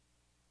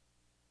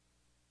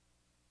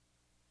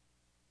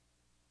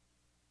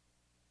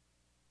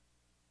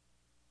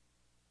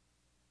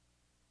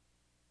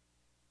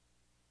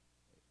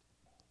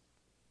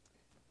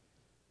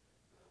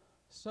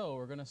So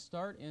we're going to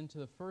start into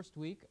the first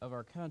week of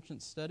our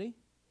conscience study.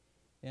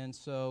 And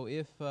so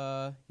if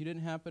you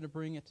didn't happen to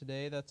bring it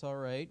today, that's all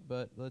right,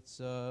 but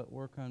let's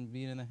work on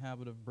being in the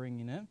habit of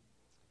bringing it.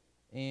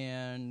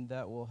 And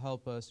that will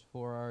help us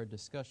for our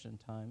discussion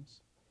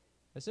times.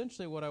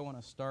 Essentially what I want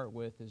to start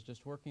with is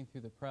just working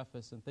through the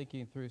preface and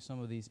thinking through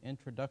some of these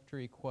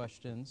introductory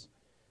questions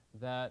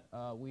that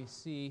we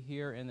see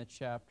here in the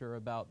chapter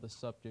about the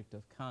subject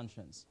of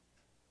conscience.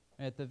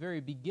 At the very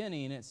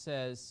beginning it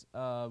says,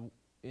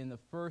 in the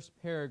first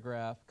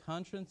paragraph,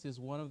 conscience is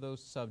one of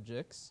those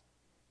subjects.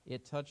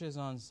 It touches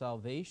on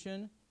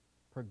salvation,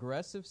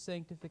 progressive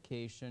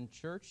sanctification,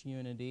 church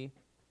unity,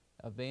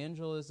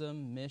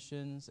 evangelism,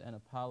 missions, and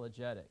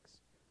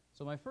apologetics.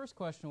 So my first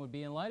question would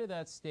be, in light of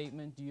that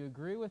statement, do you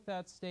agree with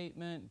that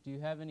statement? Do you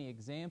have any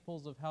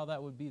examples of how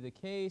that would be the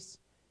case?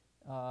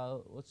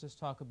 Let's just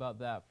talk about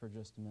that for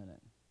just a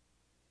minute.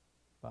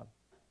 Bob?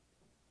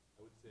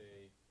 I would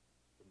say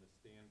from the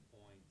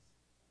standpoint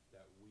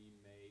that we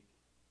make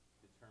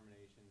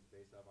determinations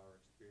based off our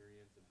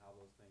experience and how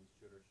those things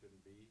should or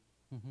shouldn't be,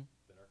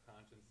 that our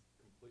conscience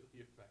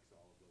completely affects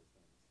all of those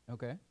things.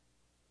 Okay.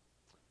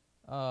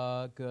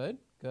 Good.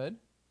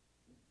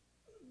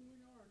 We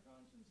know our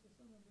conscience is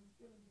something that's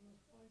given to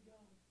us by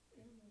God.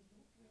 Animals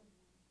don't have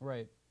one.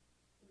 Right.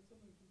 But it's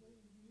something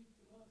completely unique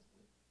to us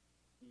that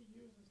He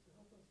uses to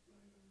help us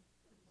guide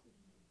our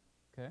decision making.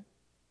 Okay.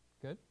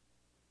 Good.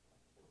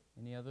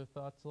 Any other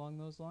thoughts along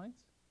those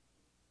lines?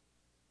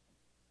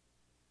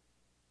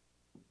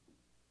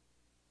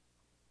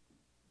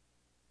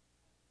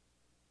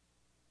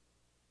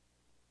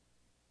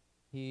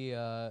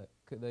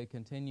 They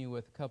continue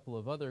with a couple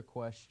of other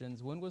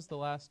questions. When was the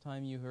last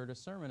time you heard a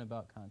sermon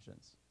about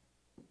conscience?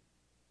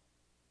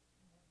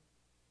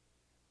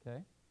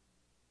 Okay.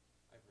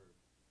 I've heard.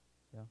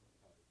 Yeah.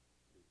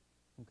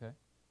 Okay.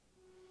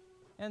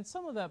 And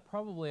some of that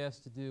probably has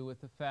to do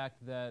with the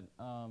fact that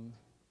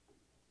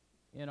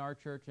in our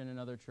church and in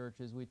other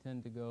churches, we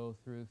tend to go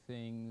through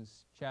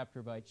things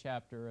chapter by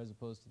chapter as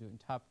opposed to doing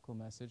topical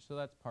message, so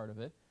that's part of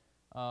it.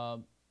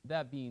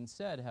 That being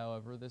said,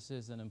 however, this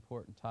is an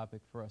important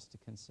topic for us to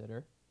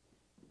consider.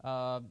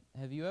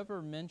 Have you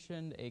ever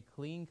mentioned a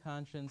clean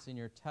conscience in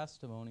your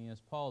testimony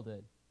as Paul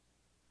did?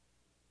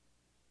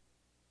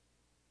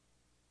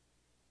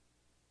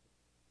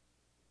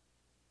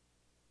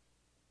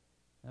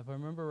 Now, if I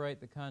remember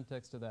right, the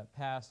context of that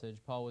passage,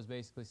 Paul was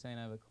basically saying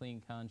I have a clean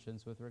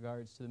conscience with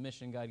regards to the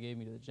mission God gave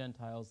me to the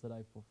Gentiles that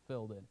I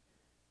fulfilled it.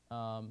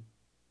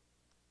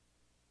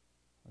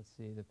 Let's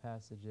see, the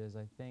passage is,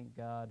 I thank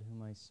God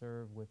whom I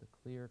serve with a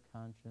clear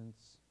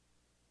conscience.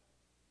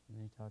 And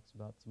then he talks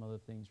about some other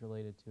things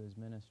related to his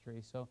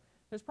ministry. So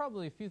there's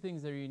probably a few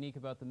things that are unique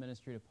about the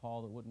ministry to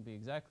Paul that wouldn't be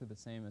exactly the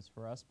same as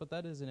for us, but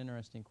that is an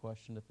interesting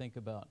question to think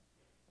about.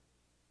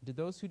 Did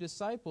those who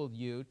discipled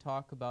you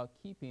talk about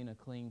keeping a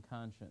clean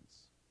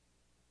conscience?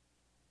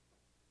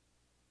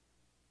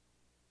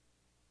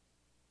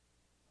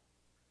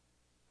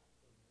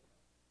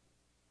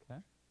 Okay.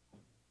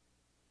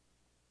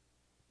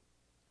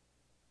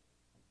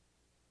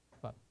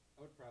 Bob?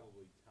 I would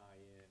probably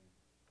tie in,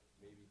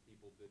 maybe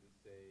people didn't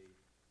say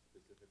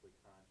specifically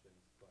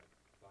conscience, but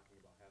talking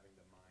about having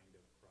the mind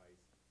of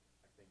Christ,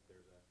 I think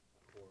there's a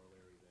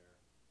corollary there.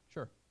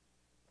 Sure.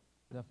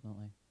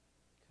 Definitely.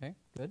 Okay,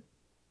 good.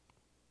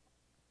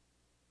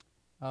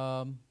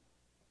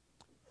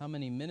 How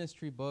many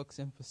ministry books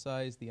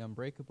emphasize the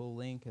unbreakable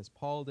link, as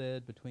Paul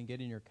did, between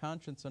getting your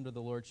conscience under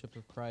the lordship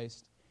of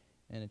Christ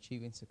and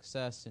achieving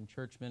success in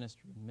church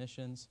ministry and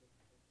missions?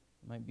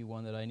 Might be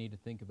one that I need to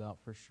think about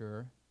for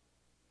sure.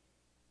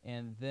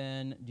 And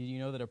then, do you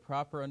know that a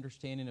proper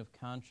understanding of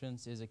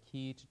conscience is a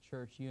key to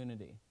church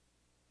unity?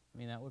 I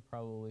mean, that would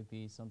probably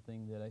be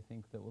something that I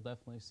think that we'll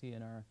definitely see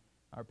in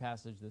our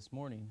passage this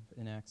morning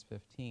in Acts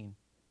 15.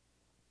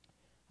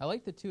 I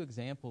like the two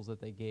examples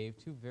that they gave,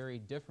 two very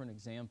different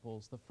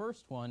examples. The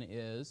first one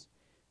is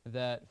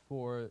that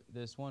for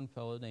this one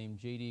fellow named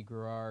J.D.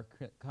 Gurar,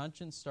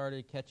 conscience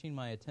started catching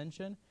my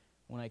attention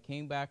when I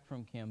came back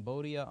from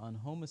Cambodia on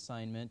home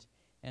assignment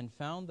and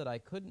found that I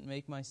couldn't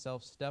make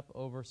myself step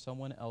over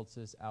someone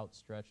else's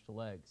outstretched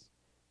legs.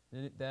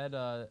 Did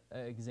that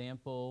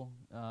example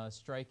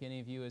strike any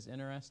of you as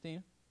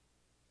interesting?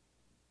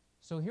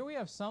 So here we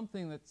have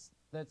something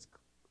that's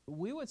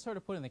we would sort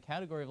of put in the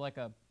category of like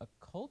a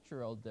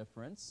cultural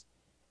difference,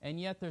 and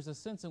yet there's a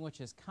sense in which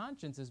his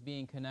conscience is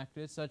being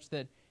connected such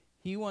that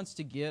he wants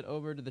to get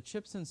over to the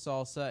chips and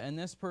salsa, and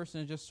this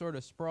person is just sort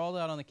of sprawled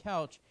out on the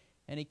couch,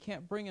 and he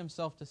can't bring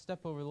himself to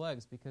step over the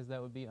legs because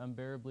that would be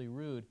unbearably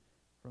rude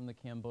from the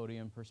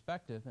Cambodian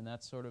perspective, and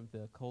that's sort of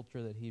the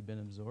culture that he'd been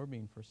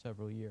absorbing for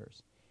several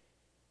years.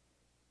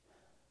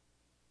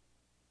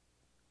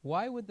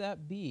 Why would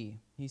that be?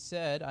 He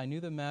said, I knew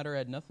the matter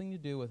had nothing to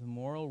do with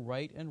moral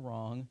right and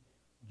wrong,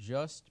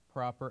 just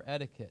proper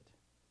etiquette.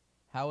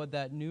 How had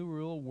that new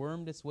rule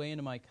wormed its way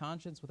into my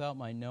conscience without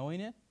my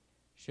knowing it?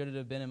 Should it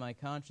have been in my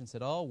conscience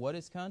at all? What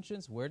is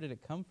conscience? Where did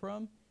it come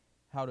from?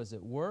 How does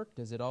it work?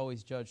 Does it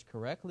always judge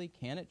correctly?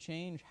 Can it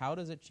change? How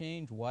does it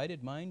change? Why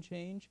did mine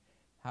change?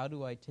 How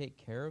do I take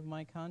care of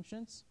my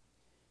conscience?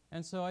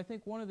 And so I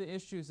think one of the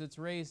issues that's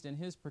raised in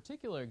his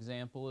particular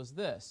example is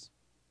this.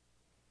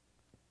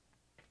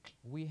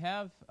 We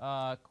have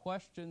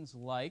questions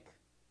like,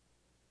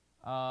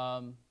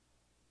 what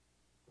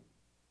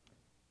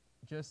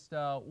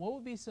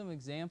would be some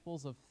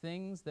examples of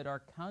things that our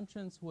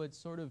conscience would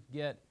sort of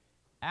get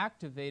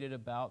activated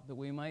about that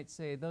we might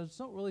say, those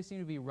don't really seem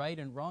to be right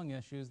and wrong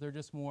issues, they're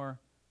just more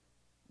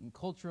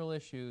cultural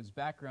issues,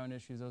 background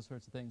issues, those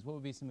sorts of things. What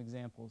would be some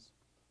examples?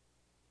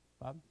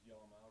 Bob? Yell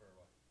them out or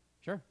what?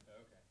 Sure.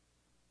 Okay.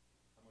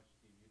 How much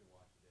TV to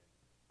watch a day?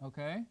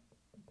 Okay.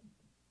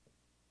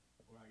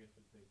 Or I guess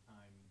I'd say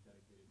time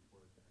dedicated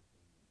towards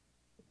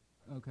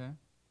entertainment. Okay.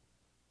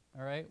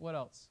 All right. What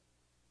else?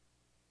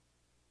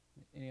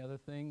 Any other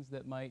things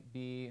that might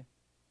be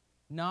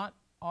not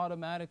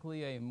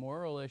automatically a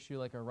moral issue,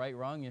 like a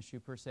right-wrong issue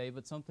per se,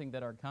 but something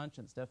that our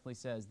conscience definitely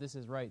says, this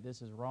is right,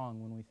 this is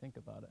wrong when we think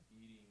about it?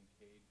 Eating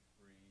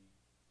cage-free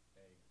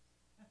eggs.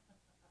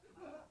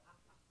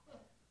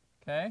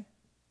 Okay.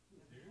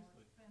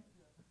 Seriously?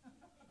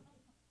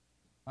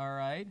 All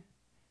right.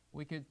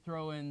 We could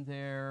throw in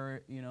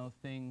there,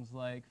 things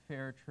like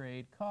fair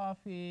trade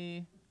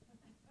coffee.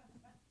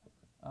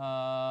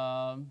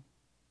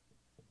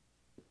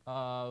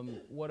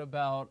 What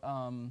about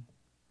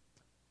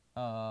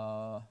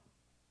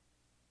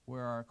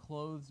where are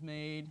clothes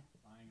made?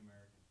 Buying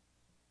American.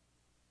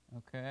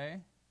 Okay.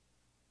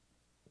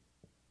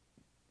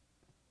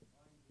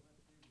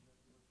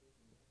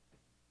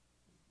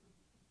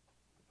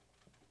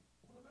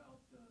 What about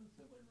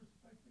simply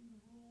respecting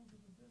the rules of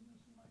the business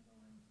you might go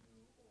into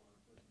or a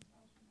person's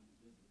house you might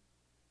visit?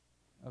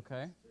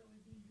 Okay. Not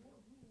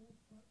necessarily be your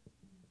rules, but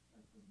you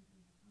respect them because you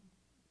come from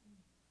them.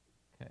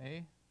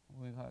 Okay.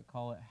 We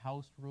call it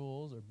house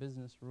rules or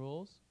business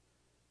rules.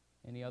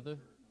 Any other?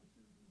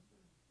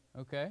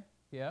 Okay.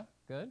 Yeah.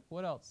 Good.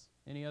 What else?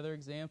 Any other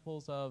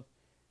examples of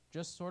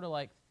just sort of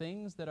like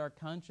things that our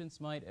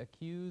conscience might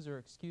accuse or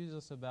excuse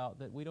us about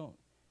that we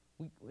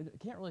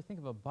can't really think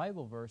of a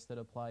Bible verse that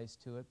applies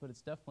to it, but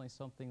it's definitely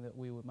something that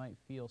we might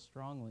feel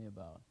strongly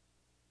about.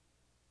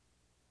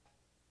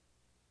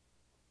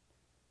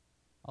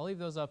 I'll leave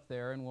those up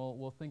there, and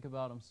we'll think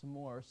about them some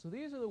more. So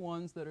these are the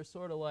ones that are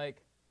sort of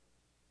like,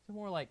 some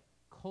more like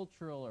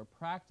cultural or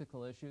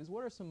practical issues.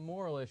 What are some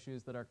moral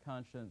issues that our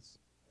conscience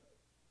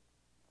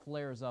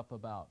flares up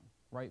about,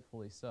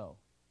 rightfully so?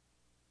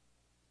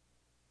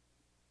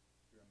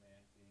 If you're a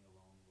man being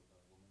alone with a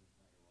woman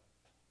who's not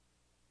your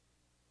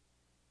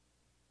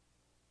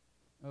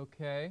wife.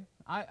 Okay.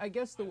 I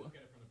guess I look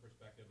at it from the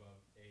perspective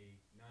of a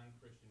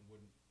non-Christian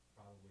wouldn't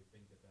probably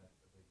think that that's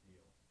a big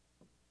deal.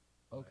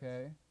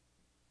 Okay.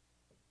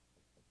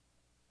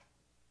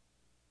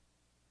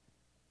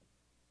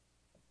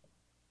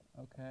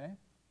 Okay.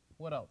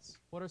 What else?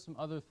 What are some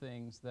other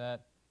things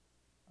that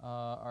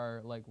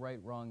are like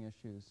right-wrong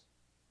issues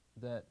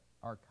that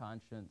our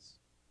conscience?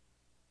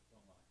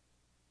 Don't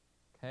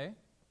lie. Okay.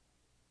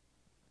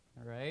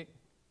 All right.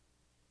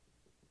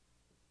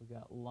 We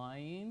got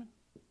lying.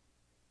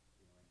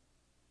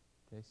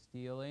 Okay,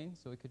 stealing.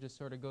 So we could just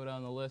sort of go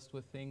down the list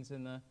with things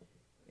in the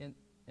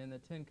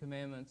Ten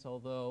Commandments,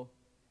 although,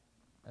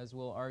 as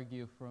we'll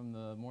argue from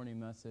the morning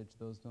message,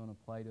 those don't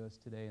apply to us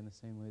today in the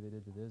same way they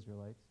did to the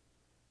Israelites.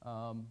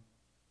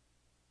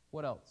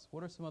 What else?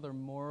 What are some other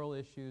moral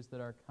issues that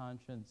our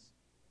conscience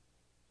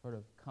sort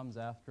of comes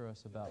after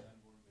us about?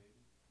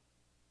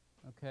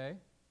 Okay.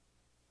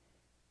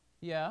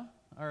 Yeah,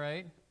 all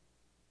right.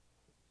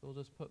 So we'll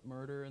just put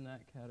murder in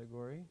that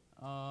category.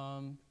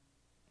 Harming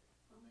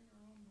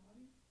our own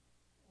body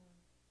or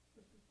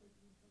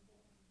disrespecting the temple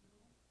as a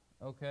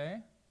general.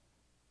 Okay.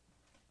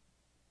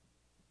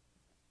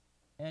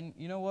 And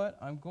you know what?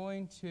 I'm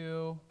going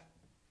to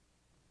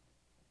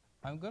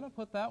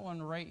put that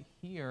one right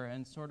here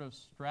and sort of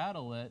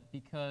straddle it,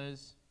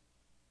 because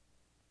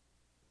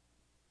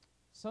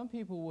some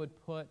people would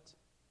put,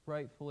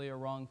 rightfully or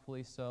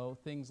wrongfully so,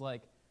 things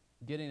like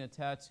getting a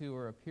tattoo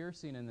or a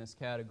piercing in this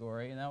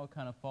category, and that would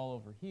kind of fall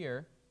over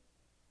here.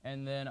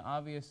 And then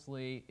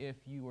obviously if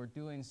you were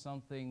doing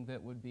something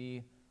that would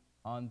be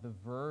on the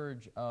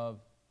verge of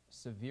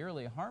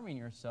severely harming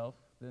yourself,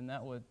 then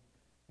that would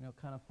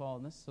kind of fall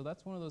in this. So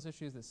that's one of those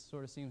issues that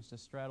sort of seems to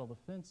straddle the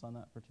fence on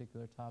that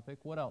particular topic.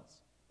 What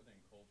else? I think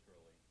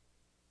culturally,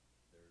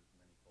 there's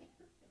many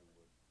cultures who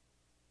would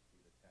see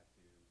the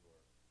tattoos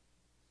or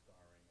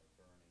scarring or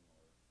burning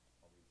or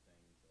all these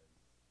things as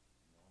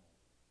normal.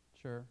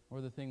 Sure.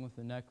 Or the thing with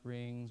the neck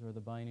rings or the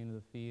binding of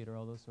the feet or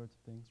all those sorts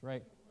of things.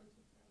 Right.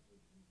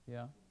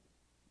 Yeah.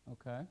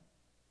 Okay.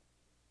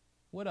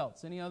 What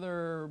else? Any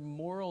other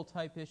moral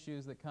type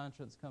issues that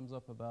conscience comes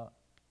up about?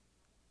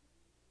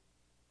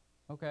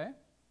 Okay.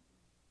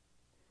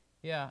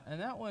 Yeah,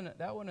 and that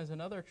one is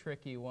another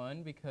tricky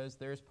one, because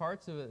there's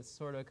parts of it that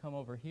sort of come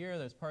over here,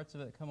 there's parts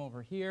of it that come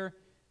over here,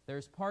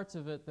 there's parts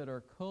of it that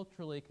are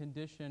culturally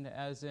conditioned,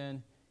 as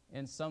in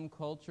some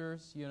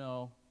cultures,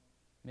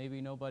 maybe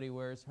nobody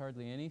wears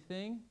hardly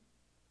anything.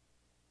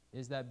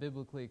 Is that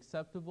biblically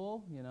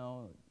acceptable?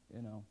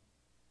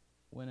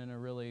 when in a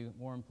really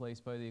warm place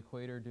by the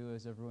equator do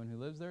as everyone who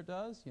lives there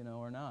does,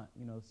 or not?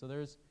 So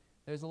there's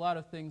a lot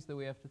of things that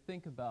we have to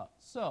think about.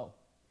 So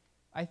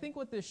I think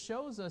what this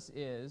shows us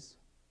is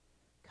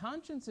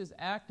conscience is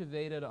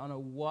activated on a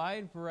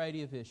wide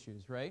variety of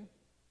issues, right?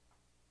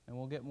 And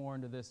we'll get more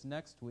into this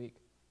next week.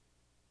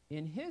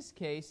 In his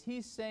case,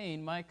 he's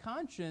saying my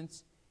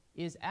conscience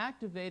is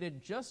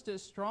activated just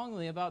as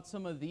strongly about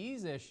some of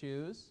these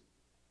issues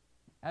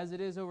as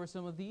it is over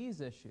some of these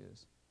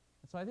issues.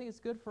 And so I think it's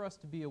good for us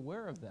to be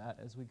aware of that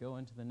as we go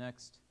into the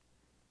next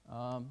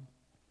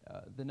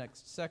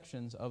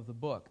sections of the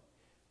book.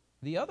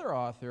 The other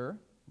author,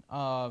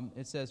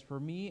 it says, for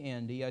me,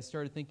 Andy, I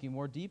started thinking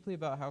more deeply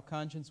about how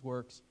conscience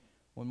works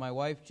when my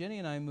wife Jenny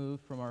and I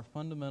moved from our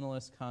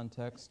fundamentalist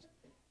context.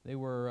 They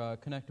were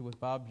connected with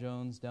Bob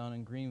Jones down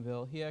in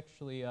Greenville. He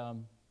actually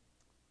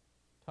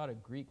taught a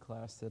Greek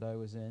class that I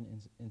was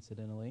in,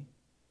 incidentally.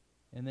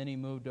 And then he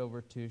moved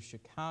over to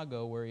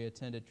Chicago, where he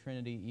attended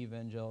Trinity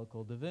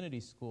Evangelical Divinity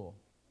School.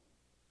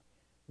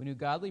 We knew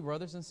godly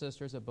brothers and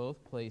sisters at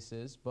both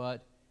places,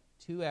 but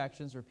two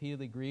actions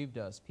repeatedly grieved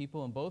us.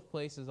 People in both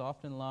places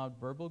often lobbed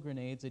verbal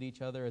grenades at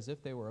each other as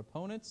if they were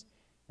opponents,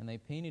 and they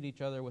painted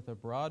each other with a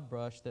broad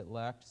brush that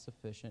lacked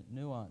sufficient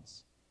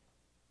nuance.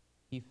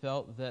 He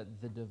felt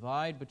that the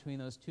divide between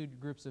those two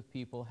groups of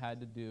people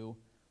had to do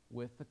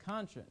with the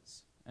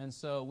conscience. And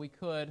so we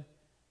could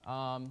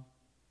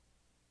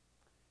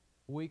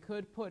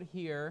put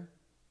here,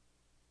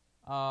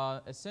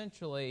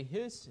 essentially,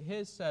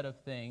 his set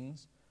of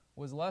things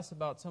was less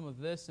about some of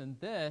this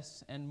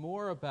and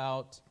more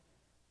about,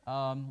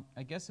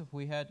 I guess if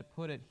we had to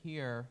put it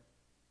here,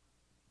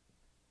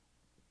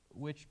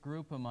 which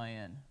group am I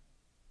in?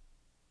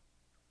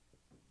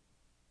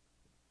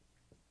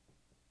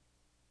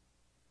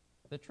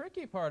 The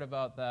tricky part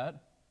about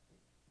that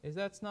is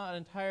that's not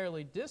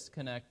entirely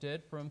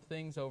disconnected from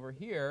things over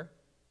here,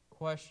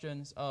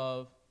 questions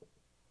of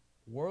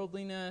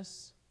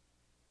worldliness,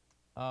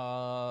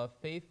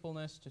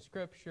 faithfulness to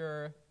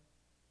Scripture,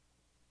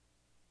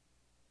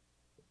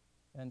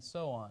 and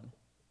so on.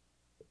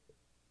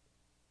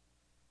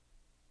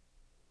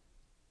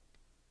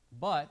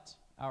 But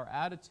our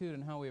attitude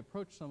and how we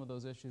approach some of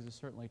those issues is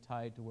certainly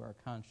tied to where our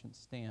conscience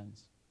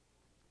stands.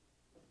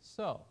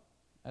 So,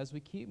 as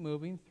we keep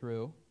moving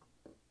through,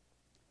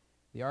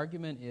 the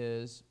argument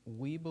is,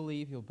 we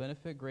believe you'll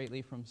benefit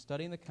greatly from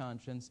studying the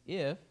conscience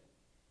if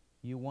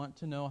you want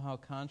to know how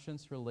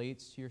conscience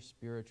relates to your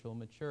spiritual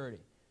maturity.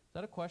 Is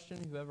that a question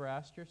you've ever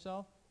asked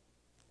yourself?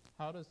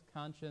 What does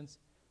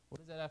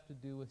that have to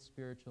do with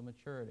spiritual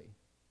maturity?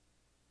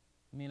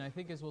 I mean, I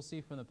think as we'll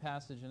see from the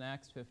passage in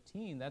Acts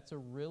 15, that's a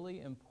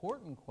really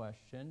important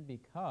question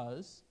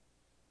because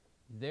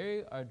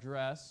they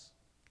address,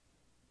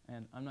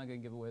 and I'm not going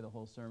to give away the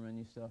whole sermon,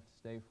 you still have to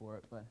stay for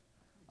it, but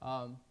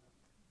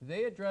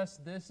they address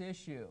this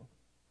issue.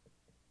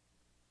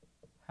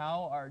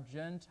 How are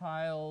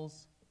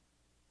Gentiles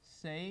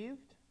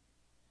saved?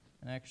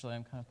 And actually,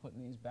 I'm kind of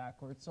putting these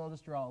backwards, so I'll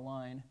just draw a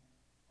line.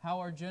 How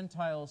are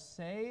Gentiles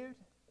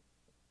saved?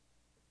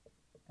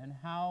 And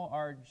how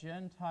are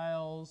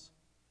Gentiles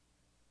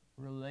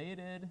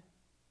related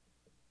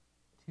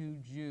to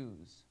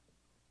Jews?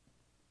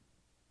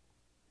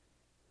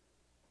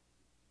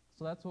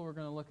 So that's what we're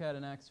going to look at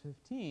in Acts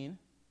 15,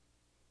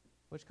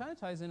 which kind of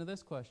ties into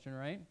this question,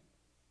 right?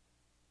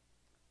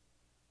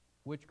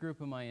 Which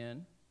group am I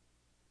in?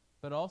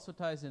 But also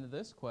ties into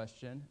this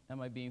question,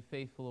 am I being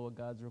faithful to what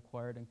God's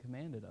required and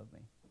commanded of me?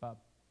 Bob?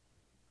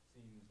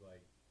 Seems like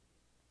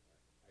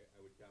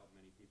I would doubt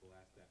many people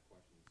ask that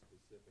question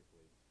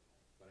specifically,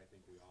 but I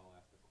think we all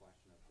ask the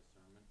question of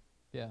discernment.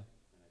 Yeah.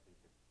 And I think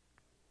that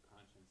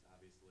conscience,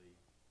 obviously,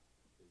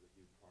 is a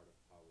huge part of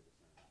how we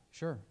discern.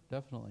 Sure,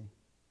 definitely.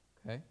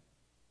 Okay.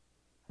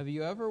 Have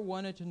you ever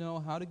wanted to know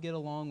how to get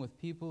along with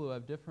people who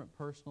have different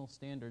personal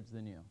standards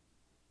than you?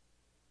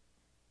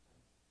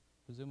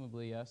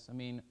 Presumably, yes. I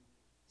mean,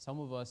 some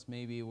of us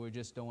maybe we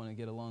just don't want to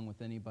get along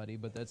with anybody,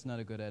 but that's not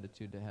a good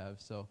attitude to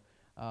have. So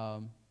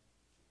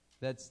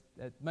that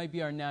might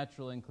be our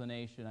natural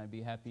inclination. I'd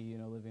be happy,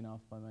 living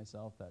off by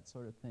myself, that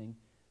sort of thing.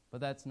 But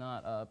that's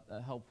not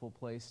a helpful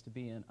place to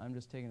be in. I'm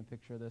just taking a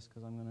picture of this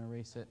because I'm going to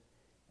erase it.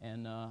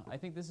 And I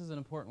think this is an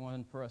important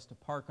one for us to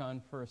park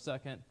on for a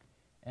second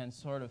and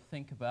sort of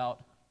think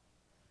about.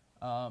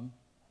 And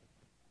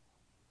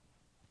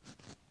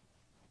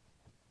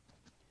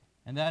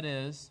that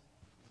is,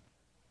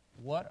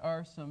 what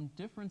are some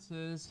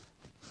differences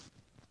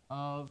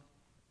of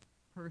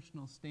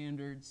personal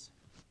standards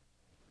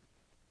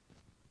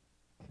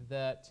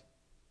that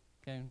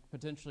can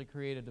potentially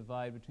create a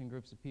divide between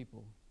groups of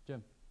people?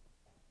 Jim?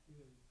 Is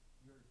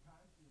your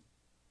conscience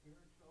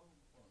spiritual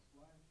or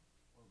flesh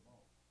or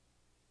both?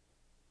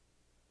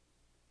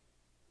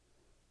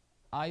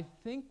 I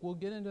think we'll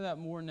get into that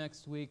more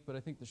next week, but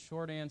I think the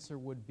short answer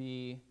would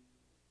be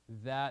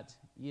that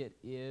it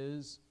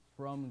is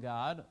from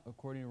God,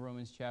 according to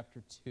Romans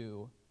chapter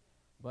 2,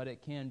 but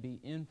it can be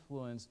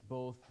influenced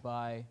both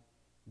by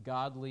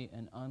godly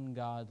and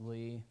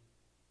ungodly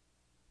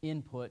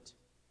input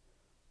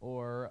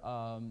Or,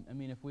 I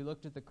mean, if we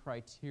looked at the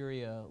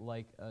criteria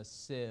like a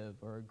sieve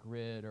or a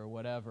grid or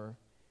whatever,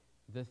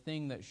 the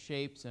thing that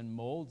shapes and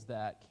molds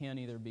that can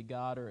either be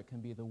God or it can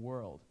be the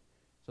world.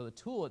 So the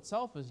tool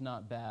itself is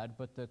not bad,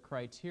 but the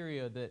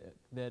criteria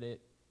that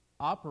it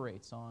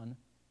operates on,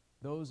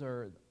 those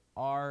are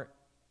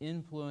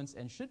influenced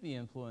and should be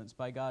influenced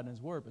by God and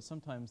His Word, but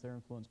sometimes they're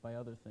influenced by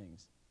other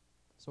things.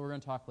 So we're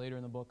going to talk later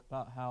in the book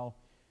about how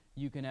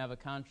you can have a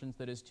conscience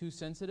that is too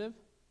sensitive,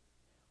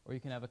 or you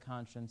can have a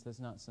conscience that's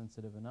not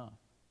sensitive enough.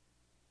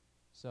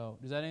 So,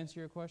 does that answer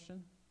your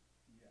question?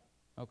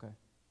 Yeah. Okay.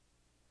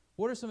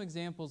 What are some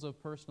examples of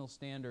personal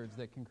standards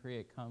that can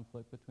create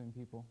conflict between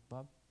people,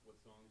 Bob? What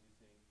songs you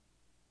sing?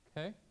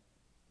 Okay.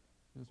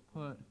 Just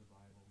put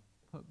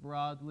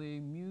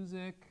broadly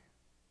music.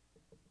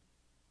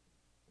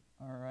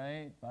 All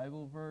right,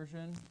 Bible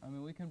version. I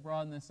mean, we can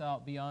broaden this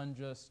out beyond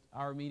just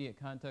our immediate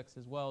context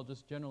as well.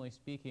 Just generally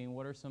speaking,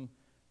 what are some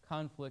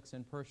conflicts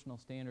and personal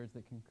standards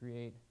that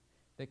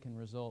can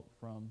result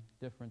from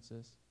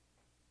differences?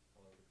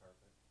 Color of the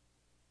carpet.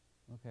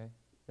 Okay.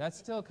 That's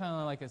still kind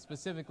of like a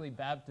specifically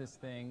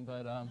Baptist thing,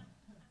 but no,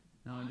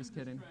 I'm just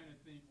kidding. trying to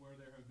think where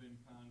there have been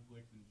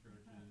conflicts in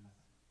churches.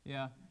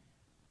 Yeah.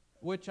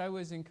 Which I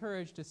was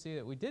encouraged to see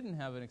that we didn't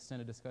have an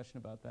extended discussion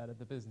about that at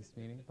the business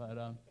meeting,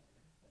 but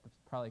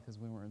probably because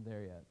we weren't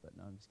there yet, but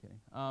no, I'm just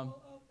kidding.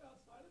 Well,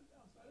 outside of the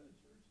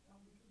church, how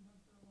we can live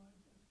their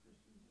lives as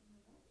Christians in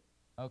the world.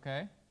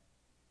 Okay.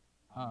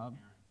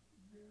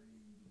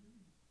 Varying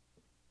degrees.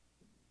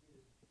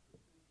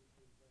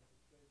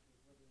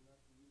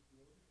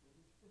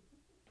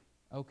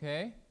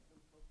 Okay.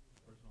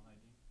 Personal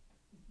hygiene.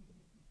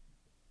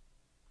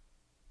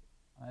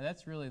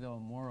 That's really, though, a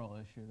moral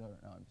issue, though.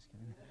 No, I'm just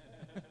kidding.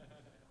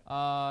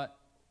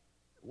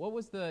 What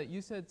was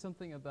you said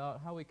something about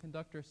how we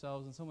conduct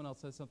ourselves, and someone else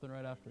said something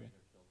right after. Train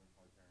their children,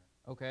 how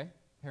we parent. Okay.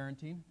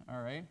 Parenting.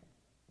 All right.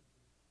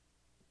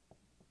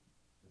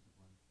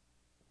 Discipline.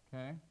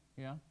 Okay.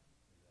 Yeah. Maybe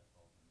that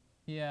falls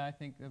into Yeah, I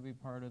think that'd be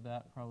part of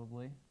that,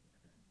 probably.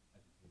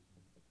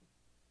 education.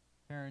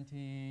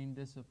 Parenting,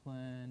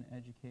 discipline,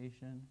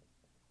 education.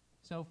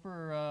 So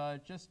for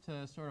just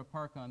to sort of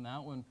park on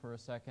that one for a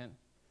second,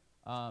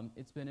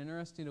 it's been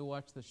interesting to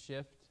watch the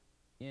shift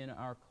in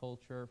our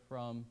culture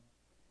from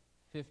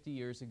 50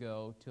 years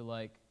ago to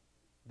like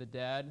the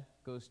dad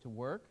goes to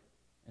work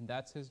and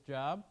that's his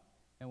job,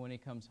 and when he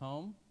comes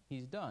home,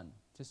 he's done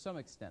to some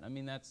extent. I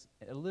mean, that's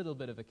a little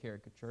bit of a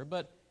caricature,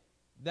 but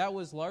that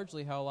was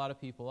largely how a lot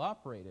of people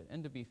operated.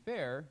 And to be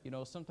fair,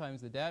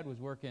 sometimes the dad was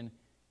working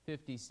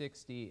 50,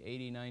 60,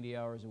 80, 90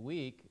 hours a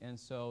week, and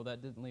so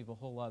that didn't leave a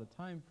whole lot of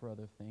time for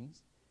other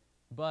things.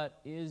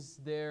 But is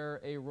there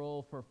a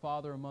role for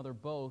father and mother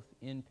both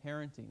in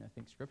parenting? I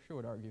think Scripture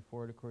would argue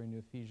for it according to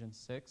Ephesians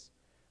 6.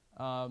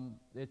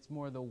 It's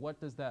more the what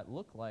does that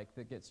look like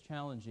that gets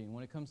challenging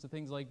when it comes to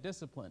things like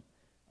discipline.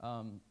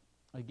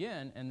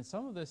 Again, and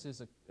some of this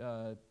is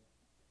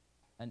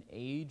an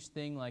age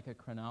thing like a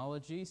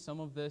chronology. Some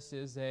of this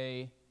is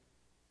a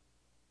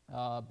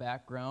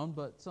background,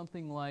 but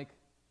something like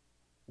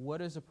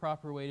what is a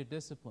proper way to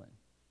discipline?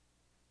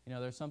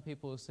 There's some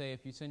people who say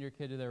if you send your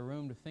kid to their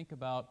room to think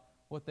about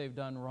what they've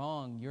done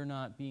wrong, you're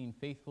not being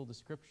faithful to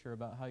Scripture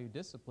about how you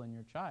discipline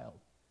your child.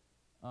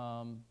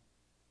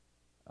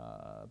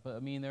 But I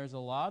mean, there's a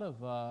lot of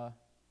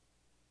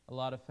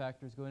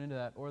factors going into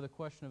that. Or the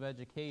question of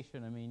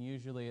education. I mean,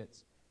 usually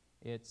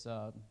it's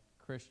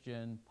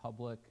Christian,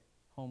 public,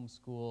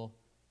 homeschool.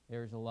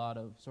 There's a lot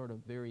of sort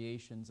of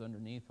variations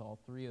underneath all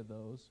three of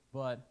those.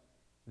 But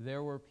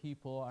there were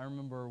people, I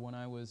remember when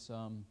I was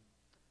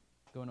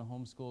going to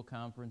homeschool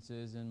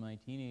conferences in my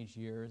teenage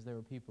years, there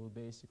were people who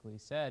basically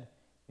said,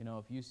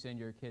 if you send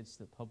your kids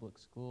to public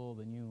school,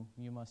 then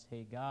you must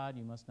hate God,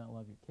 you must not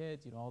love your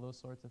kids, all those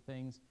sorts of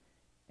things.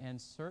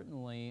 And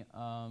certainly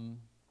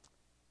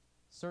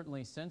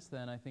since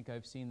then, I think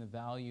I've seen the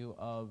value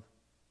of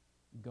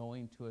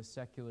going to a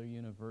secular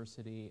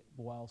university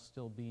while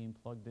still being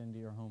plugged into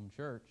your home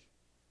church.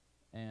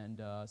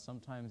 And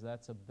sometimes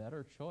that's a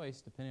better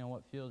choice, depending on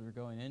what field you're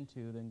going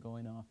into, than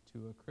going off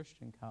to a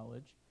Christian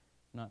college.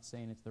 I'm not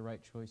saying it's the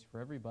right choice for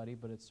everybody,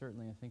 but it's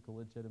certainly, I think, a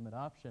legitimate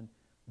option.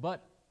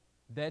 But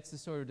that's the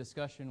sort of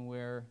discussion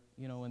where,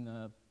 in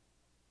the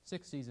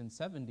 60s and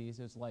 70s,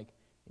 it's like,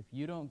 if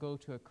you don't go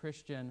to a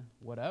Christian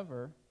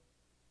whatever,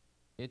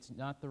 it's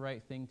not the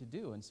right thing to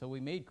do. And so we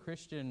made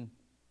Christian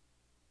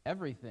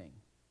everything.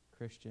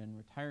 Christian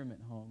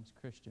retirement homes,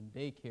 Christian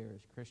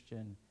daycares,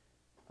 Christian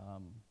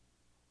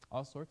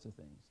all sorts of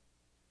things.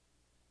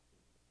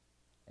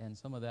 And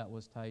some of that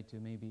was tied to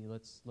maybe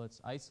let's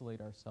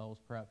isolate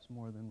ourselves perhaps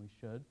more than we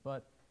should,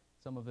 but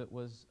some of it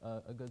was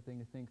a good thing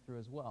to think through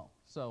as well.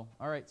 So,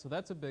 all right, so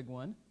that's a big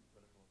one.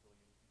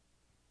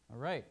 All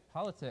right,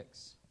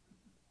 politics.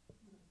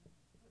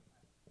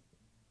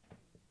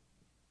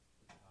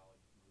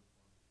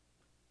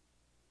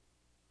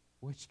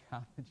 Which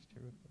college to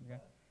root for?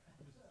 Okay.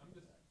 I'm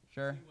just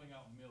Sure. singling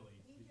out Millie.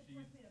 He just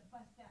wants me to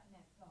bust out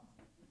next song.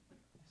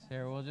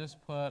 Here, we'll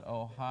just put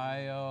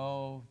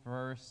Ohio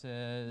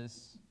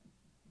versus,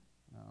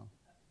 no.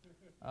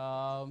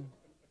 So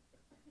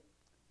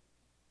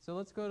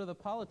let's go to the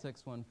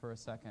politics one for a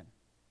second.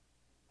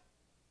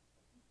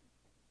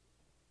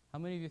 How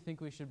many of you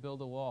think we should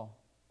build a wall?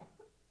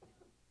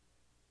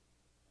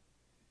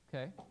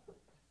 Okay.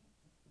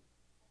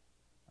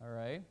 All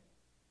right.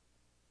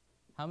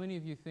 How many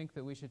of you think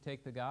that we should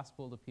take the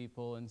gospel to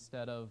people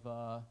instead of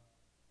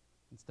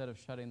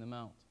shutting them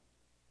out?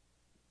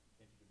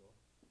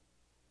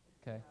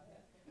 Okay.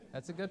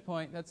 That's a good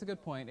point. That's a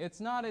good point. It's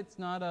not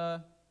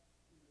a...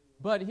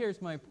 But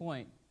here's my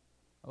point.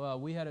 Well,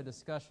 we had a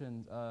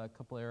discussion, a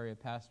couple area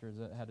pastors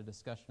had a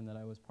discussion that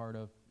I was part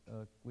of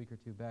a week or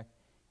two back,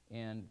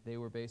 and they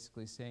were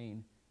basically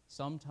saying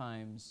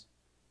sometimes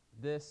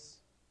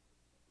this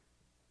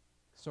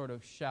sort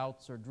of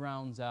shouts or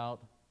drowns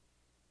out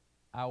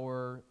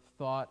our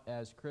thought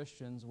as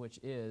Christians, which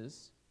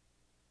is,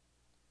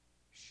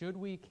 should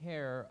we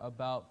care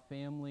about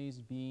families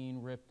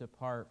being ripped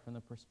apart from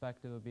the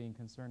perspective of being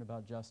concerned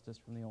about justice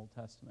from the Old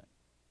Testament?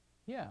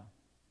 Yeah.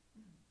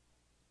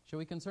 Should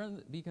we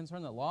be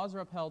concerned that laws are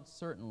upheld?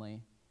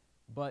 Certainly.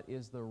 But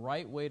is the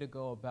right way to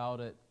go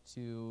about it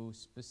to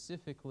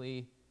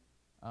specifically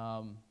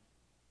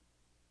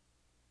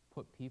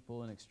put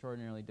people in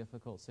extraordinarily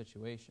difficult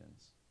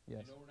situations?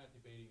 Yes. I know we're not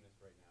debating this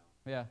right now.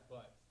 Yeah.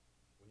 But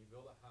when you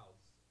build a house,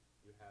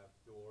 you have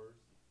doors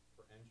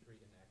for entry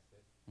and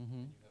exit.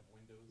 Mm-hmm. And you have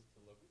windows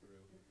to look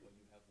through. But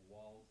you have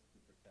walls to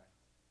protect,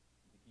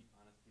 to keep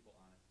honest people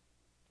honest.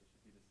 It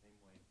should be the same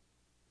way.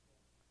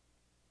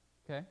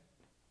 Okay.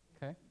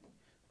 Okay.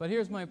 But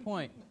here's my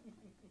point.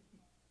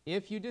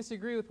 If you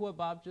disagree with what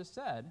Bob just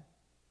said,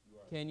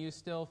 can you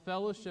still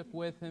fellowship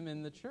with him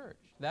in the church?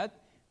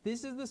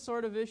 This is the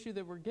sort of issue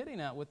that we're getting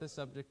at with the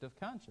subject of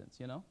conscience,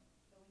 you know?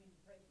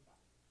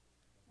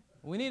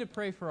 We need to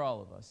pray for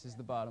all of us, is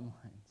the bottom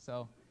line.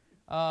 So,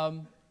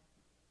 all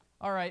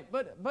right.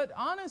 But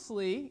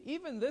honestly,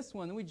 even this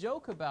one, we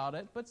joke about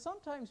it, but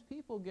sometimes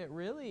people get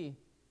really,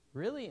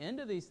 really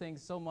into these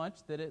things so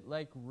much that it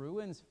like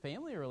ruins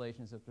family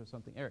relationships or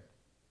something. Eric?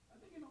 I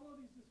think in all of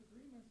these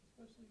disagreements,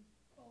 especially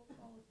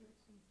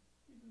politics and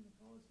even the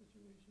college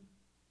situation,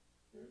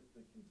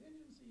 the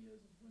contingency is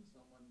when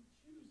someone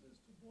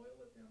chooses to boil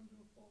it down to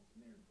a false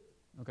narrative.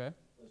 Okay.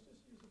 Let's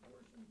just use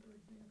abortion for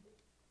example.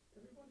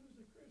 Everyone who's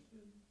a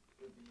Christian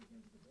would be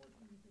against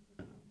abortion because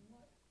they're human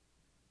life.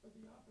 But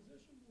the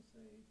opposition will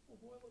say, we'll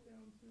boil it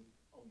down to,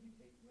 oh, you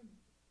hate women.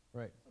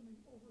 Right. Something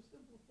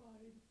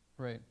oversimplified.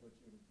 Right. Puts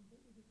you in a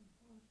completely different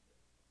posture.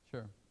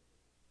 Sure.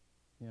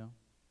 Yeah.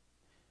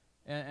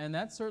 And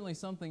that's certainly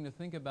something to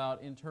think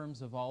about in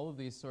terms of all of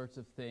these sorts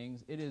of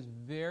things. It is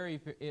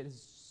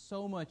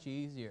so much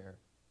easier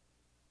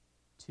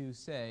to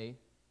say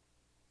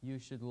you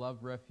should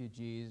love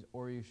refugees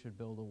or you should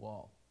build a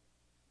wall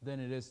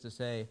than it is to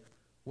say,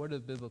 what are the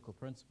biblical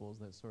principles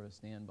that sort of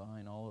stand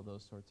behind all of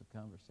those sorts of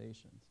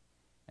conversations?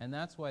 And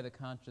that's why the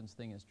conscience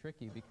thing is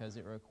tricky, because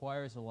it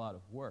requires a lot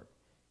of work.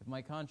 If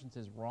my conscience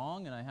is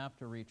wrong and I have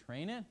to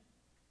retrain it,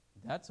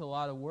 that's a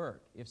lot of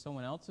work. If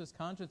someone else's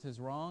conscience is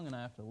wrong and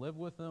I have to live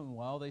with them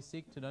while they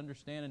seek to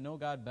understand and know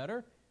God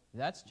better,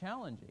 that's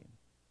challenging.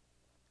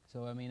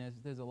 So, I mean,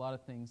 there's a lot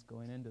of things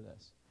going into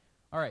this.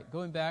 All right,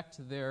 going back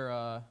to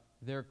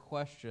their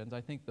questions,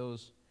 I think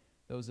those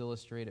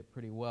illustrate it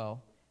pretty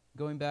well.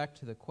 Going back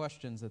to the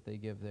questions that they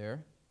give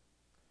there,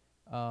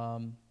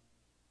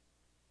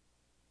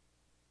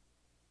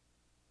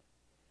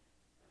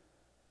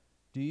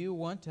 do you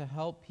want to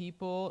help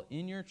people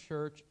in your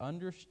church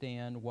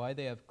understand why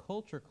they have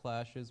culture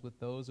clashes with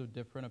those of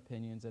different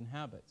opinions and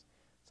habits?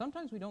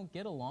 Sometimes we don't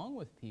get along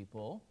with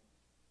people,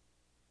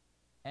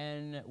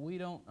 and we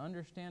don't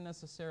understand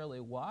necessarily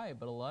why,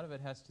 but a lot of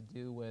it has to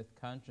do with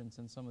conscience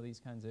and some of these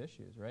kinds of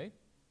issues, right?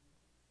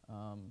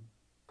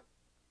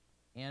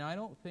 And I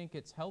don't think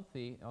it's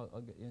healthy.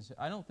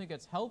 I don't think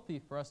it's healthy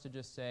for us to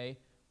just say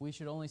we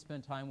should only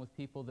spend time with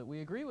people that we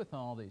agree with on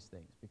all these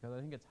things, because I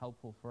think it's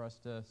helpful for us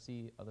to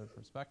see other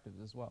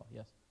perspectives as well.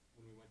 Yes?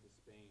 When we went to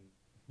Spain,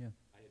 Yeah.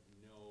 I had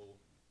no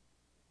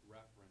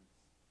reference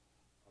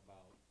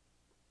about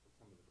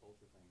some of the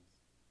culture things.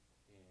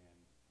 And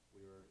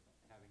we were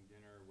having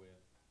dinner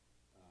with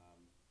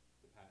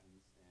the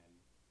Pattons and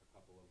a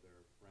couple of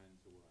their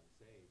friends who were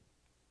unsaved.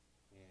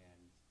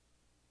 And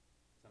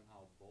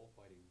somehow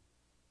bullfighting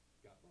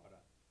got brought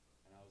up.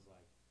 And I was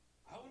like,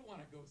 I would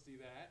want to go see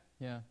that.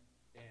 Yeah.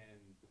 And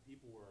the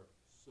people were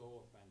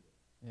so offended.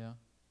 Yeah.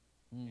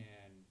 Mm.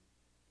 And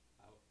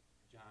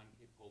John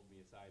pulled me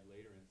aside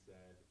later and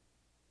said,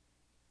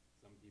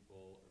 some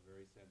people are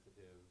very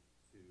sensitive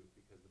to,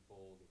 because the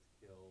bull gets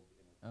killed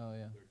and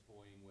they're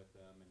toying with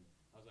them. And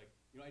I was like,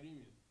 I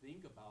didn't even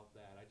think about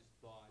that. I just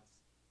thought,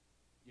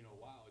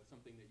 wow, it's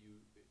something that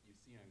you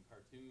see on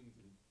cartoons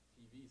and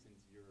TV since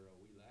you're a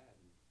wee lad.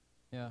 And,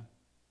 Yeah.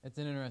 It's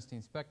an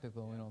interesting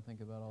spectacle. We don't think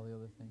about all the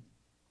other things.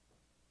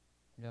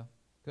 Yeah.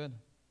 Good.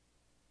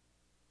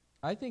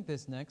 I think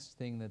this next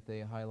thing that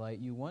they highlight,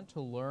 you want to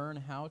learn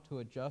how to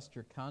adjust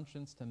your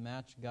conscience to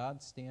match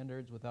God's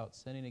standards without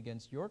sinning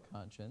against your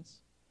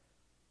conscience,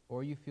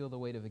 or you feel the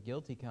weight of a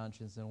guilty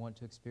conscience and want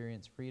to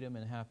experience freedom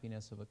and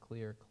happiness of a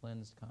clear,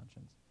 cleansed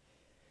conscience.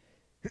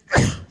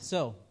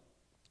 So,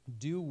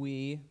 do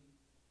we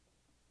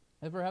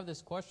ever have this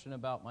question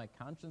about my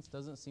conscience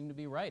doesn't seem to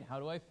be right? How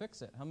do I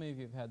fix it? How many of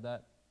you have had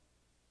that?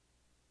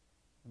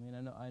 I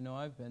mean, I know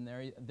I've been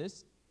there.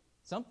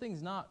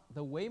 Something's not,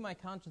 the way my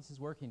conscience is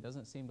working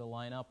doesn't seem to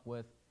line up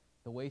with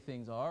the way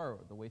things are or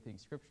the way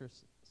Scripture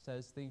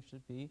says things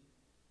should be.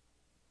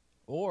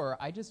 Or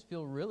I just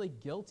feel really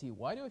guilty.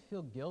 Why do I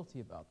feel guilty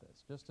about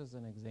this? Just as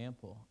an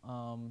example,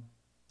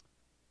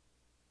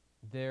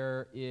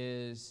 there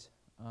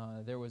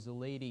was a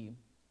lady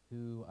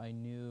who I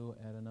knew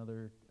at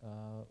another,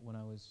 when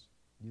I was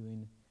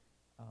doing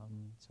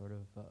sort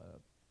of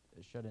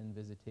a shut-in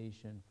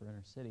visitation for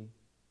Inner City.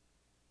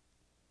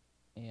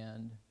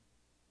 And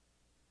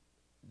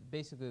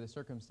basically the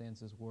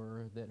circumstances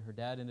were that her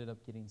dad ended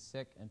up getting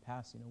sick and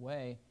passing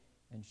away,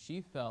 and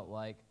she felt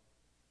like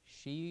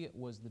she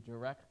was the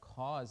direct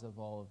cause of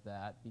all of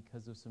that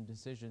because of some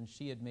decisions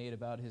she had made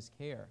about his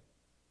care.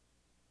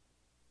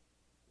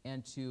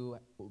 And to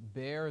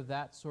bear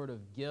that sort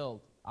of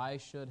guilt, I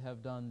should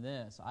have done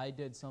this, I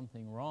did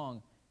something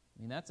wrong,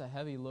 I mean, that's a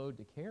heavy load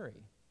to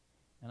carry.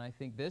 And I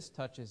think this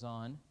touches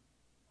on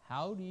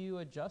how do you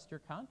adjust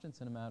your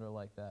conscience in a matter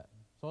like that?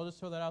 So I'll just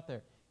throw that out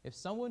there. If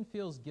someone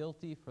feels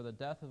guilty for the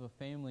death of a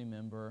family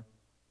member,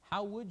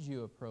 how would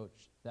you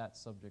approach that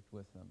subject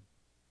with them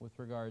with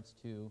regards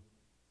to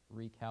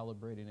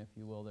recalibrating, if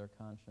you will, their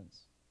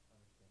conscience?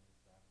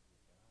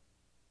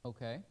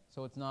 Okay,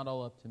 so it's not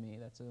all up to me.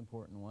 That's an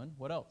important one.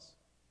 What else?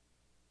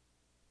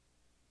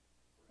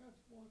 Perhaps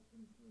walk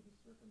them through the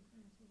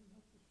circumstances and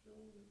help to show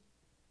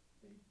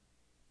that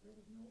there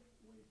was no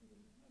way for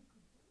them to have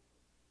control.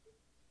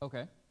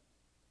 Okay.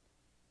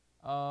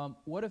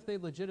 What if they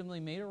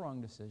legitimately made a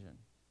wrong decision?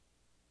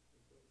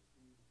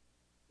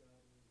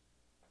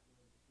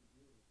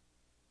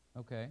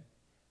 Okay.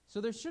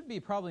 So there should be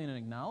probably an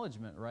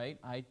acknowledgement, right?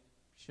 I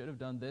should have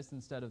done this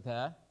instead of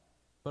that,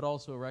 but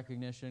also a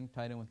recognition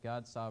tied in with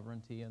God's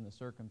sovereignty and the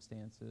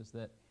circumstances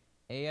that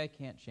A, I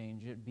can't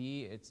change it,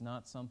 B, it's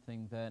not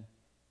something that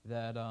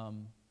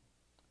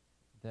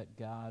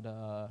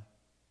God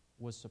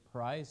was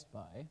surprised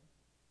by.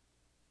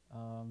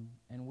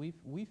 And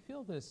we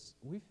feel this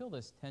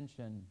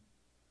tension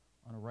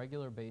on a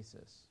regular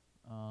basis.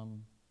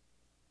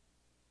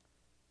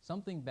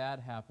 Something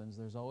bad happens.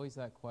 There's always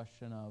that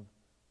question of,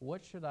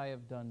 what should I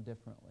have done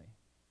differently?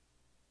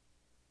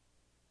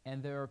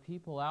 And there are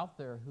people out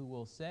there who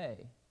will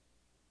say,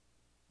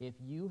 if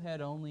you had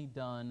only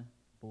done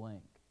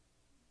blank,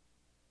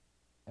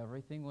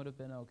 everything would have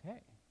been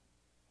okay.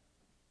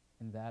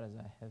 And that is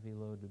a heavy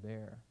load to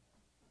bear.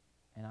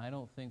 And I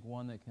don't think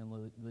one that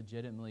can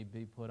legitimately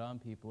be put on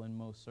people in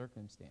most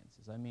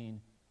circumstances. I mean,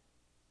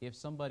 if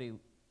somebody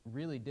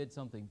really did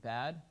something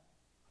bad,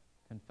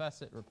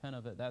 confess it, repent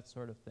of it, that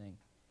sort of thing.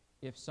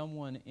 If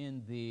someone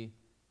in the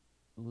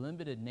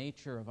limited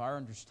nature of our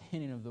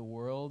understanding of the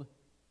world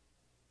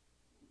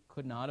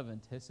could not have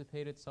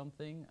anticipated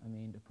something, I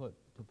mean, to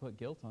put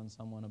guilt on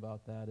someone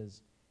about that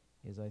is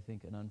I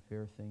think, an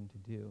unfair thing to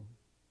do.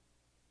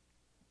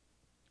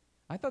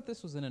 I thought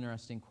this was an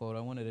interesting quote. I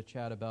wanted to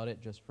chat about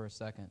it just for a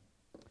second.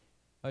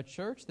 A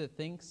church that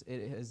thinks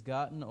it has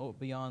gotten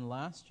beyond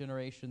last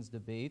generation's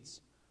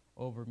debates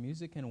over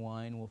music and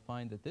wine will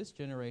find that this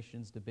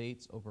generation's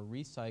debates over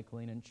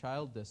recycling and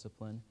child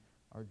discipline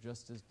are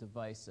just as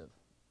divisive.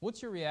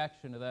 What's your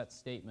reaction to that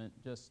statement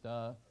just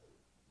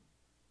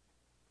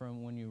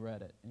from when you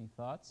read it? Any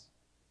thoughts?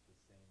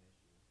 It's the same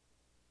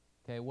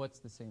issue. Okay, what's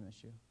the same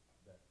issue?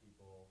 That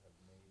people have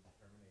made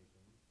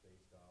determinations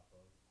based off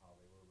of how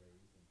they were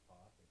raised and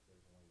taught that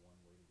there's only one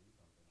way to do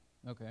something.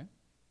 Okay.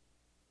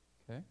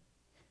 Okay.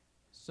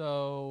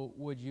 So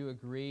would you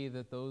agree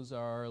that those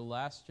are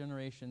last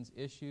generation's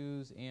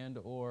issues and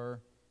or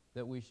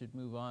that we should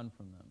move on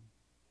from them?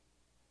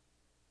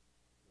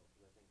 No,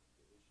 because I think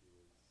the issue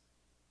is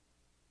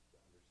the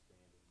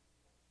understanding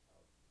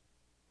of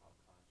how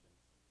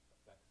conscience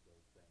affects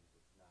those things.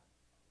 It's not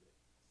the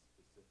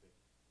specific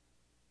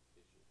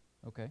issue.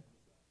 Okay.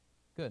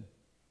 Good.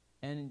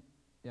 And,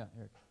 yeah,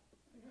 Eric.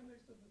 In the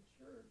context of the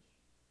church,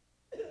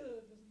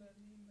 doesn't that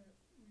mean that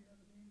we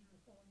have a danger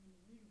of falling into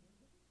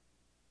legalism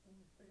when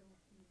we fail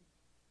to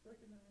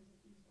recognize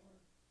that these are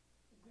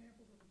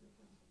examples of a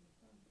difference in the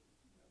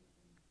context rather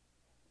than...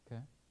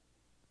 Okay.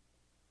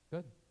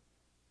 Good.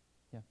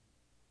 Yeah.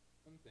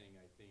 One thing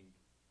I think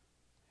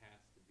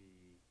has to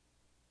be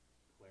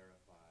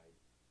clarified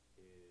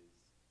is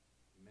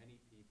many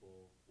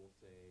people will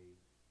say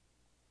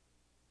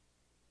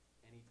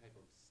any type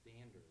of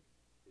standard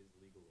is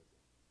legalism.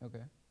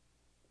 Okay.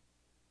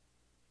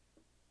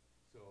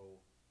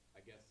 So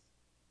I guess,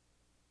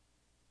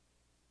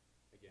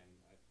 again,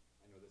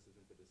 I know this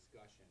isn't the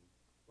discussion,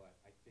 but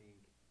I think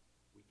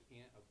we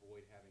can't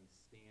avoid having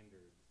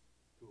standards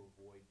to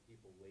avoid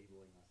people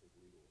labeling us as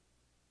legalists.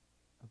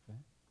 Okay.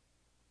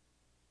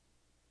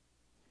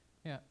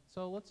 Yeah,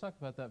 so let's talk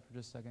about that for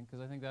just a second,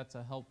 because I think that's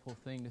a helpful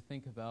thing to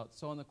think about.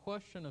 So on the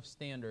question of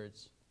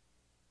standards,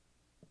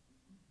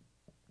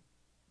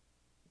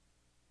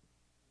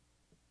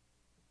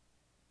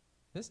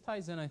 This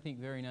ties in, I think,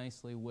 very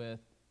nicely with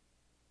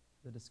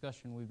the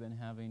discussion we've been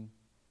having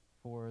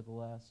for the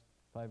last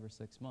 5 or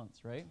 6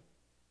 months, right?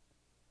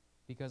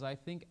 Because I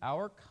think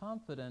our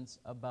confidence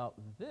about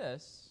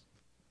this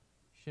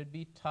should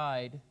be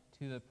tied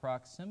to the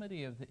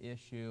proximity of the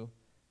issue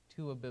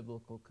to a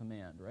biblical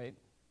command, right?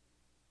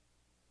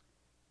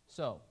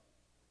 So,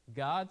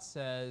 God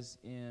says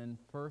in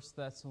 1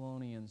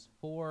 Thessalonians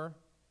 4,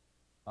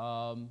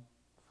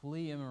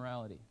 flee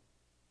immorality.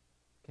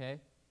 Okay?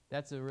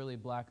 That's a really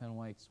black and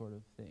white sort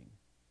of thing.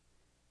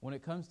 When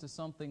it comes to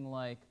something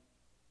like,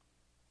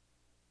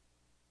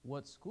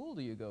 what school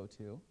do you go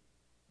to?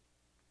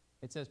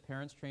 It says,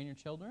 parents, train your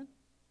children.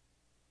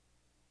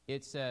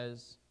 It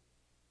says,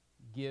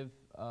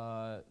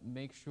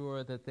 make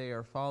sure that they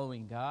are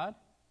following God.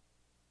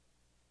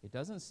 It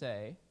doesn't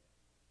say,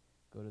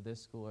 go to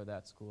this school or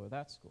that school or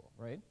that school,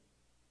 right?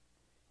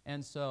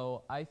 And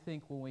so I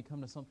think when we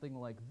come to something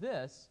like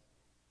this,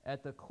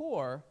 at the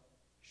core,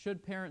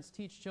 should parents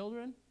teach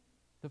children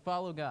to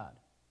follow God?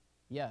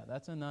 Yeah,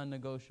 that's a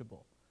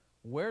non-negotiable.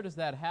 Where does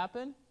that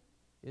happen?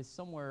 Is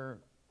somewhere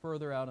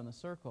further out in the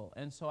circle.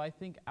 And so I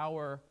think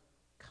our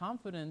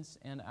confidence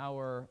and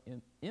our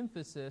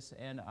emphasis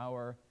and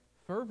our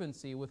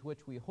fervency with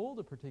which we hold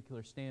a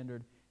particular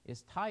standard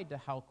is tied to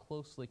how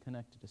closely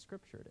connected to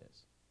Scripture it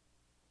is.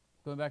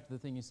 Going back to the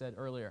thing you said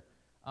earlier,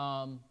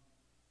 how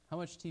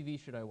much TV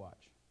should I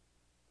watch?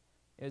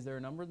 Is there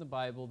a number in the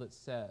Bible that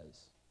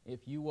says,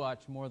 if you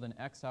watch more than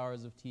X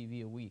hours of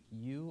TV a week,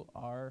 you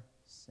are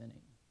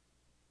sinning?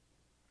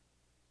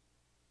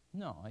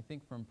 No, I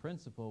think from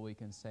principle we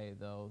can say,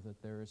 though,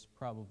 that there is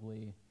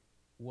probably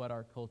what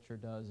our culture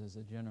does as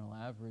a general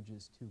average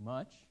is too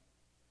much.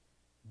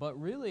 But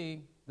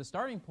really, the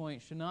starting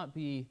point should not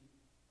be,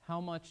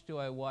 how much do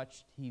I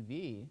watch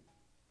TV?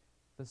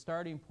 The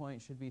starting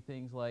point should be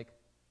things like,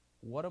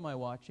 what am I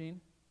watching?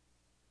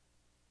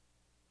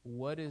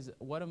 What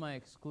am I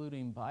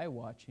excluding by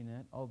watching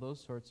it? All those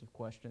sorts of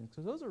questions.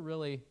 Because those are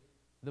really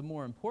the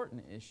more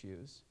important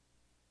issues.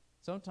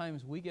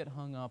 Sometimes we get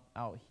hung up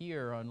out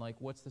here on, like,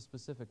 what's the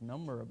specific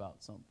number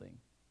about something?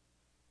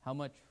 How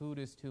much food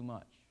is too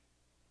much?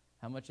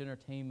 How much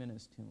entertainment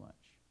is too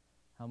much?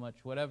 How much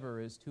whatever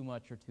is too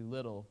much or too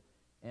little?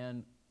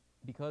 And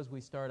because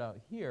we start out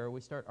here,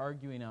 we start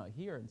arguing out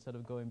here instead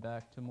of going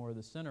back to more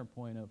the center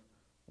point of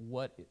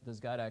what does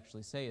God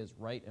actually say is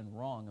right and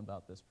wrong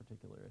about this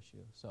particular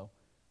issue. So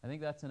I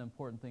think that's an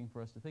important thing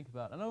for us to think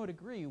about. And I would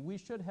agree, we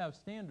should have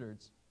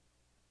standards.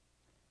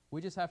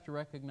 We just have to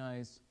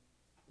recognize,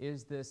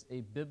 is this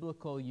a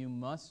biblical you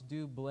must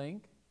do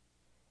blank?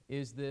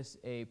 Is this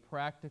a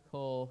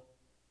practical,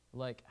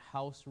 like,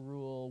 house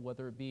rule,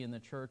 whether it be in the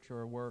church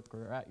or work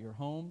or at your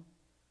home?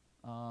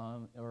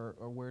 Or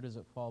where does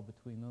it fall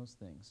between those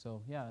things?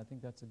 So, yeah, I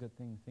think that's a good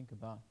thing to think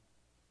about.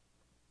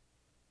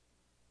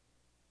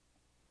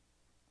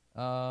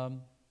 All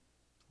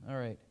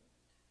right.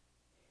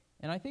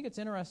 And I think it's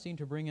interesting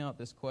to bring out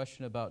this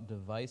question about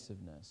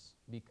divisiveness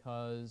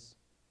because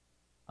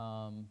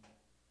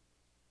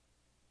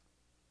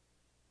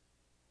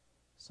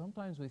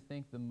sometimes we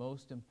think the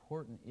most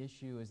important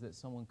issue is that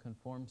someone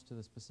conforms to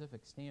the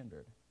specific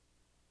standard.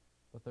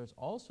 But there's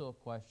also a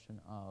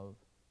question of,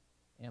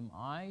 am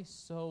I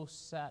so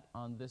set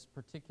on this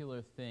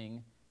particular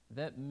thing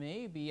that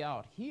may be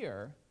out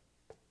here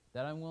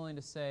that I'm willing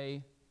to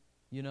say,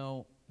 you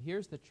know,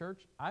 here's the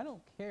church. I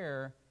don't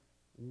care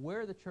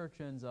where the church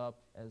ends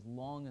up as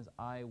long as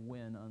I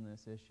win on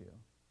this issue.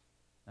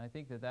 And I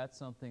think that that's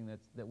something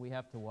that we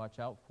have to watch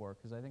out for,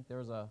 because I think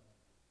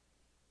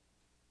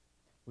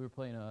we were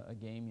playing a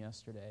game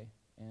yesterday,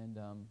 and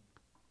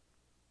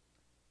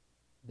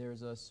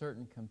there's a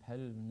certain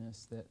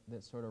competitiveness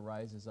that sort of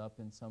rises up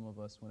in some of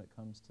us when it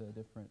comes to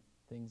different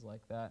things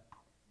like that.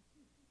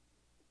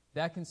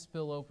 That can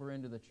spill over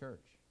into the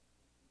church.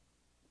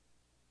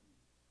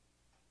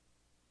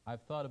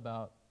 I've thought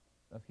about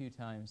a few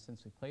times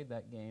since we played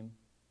that game,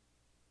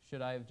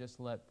 should I have just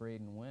let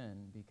Braden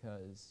win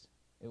because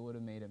it would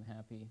have made him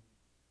happy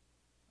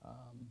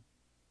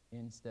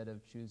instead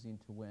of choosing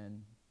to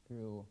win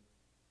through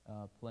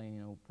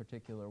playing a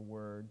particular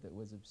word that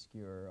was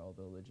obscure,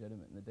 although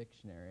legitimate in the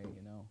dictionary,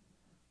 you know.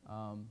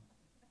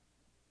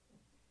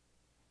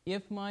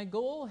 If my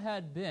goal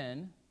had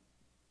been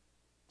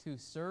to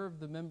serve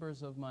the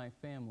members of my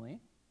family,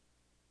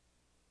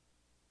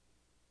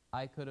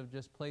 I could have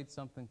just played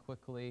something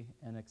quickly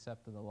and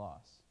accepted the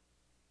loss.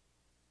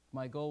 If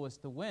my goal was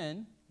to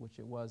win, which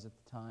it was at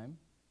the time,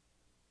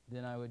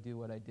 then I would do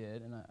what I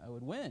did, and I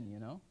would win, you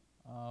know.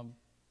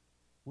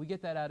 We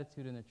get that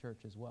attitude in the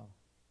church as well.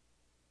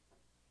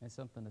 It's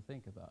something to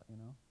think about, you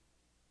know.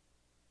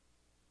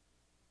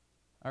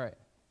 All right.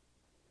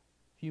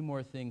 A few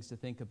more things to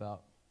think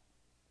about.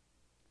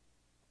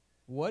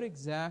 What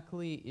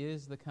exactly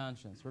is the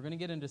conscience? We're going to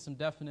get into some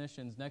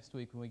definitions next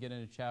week when we get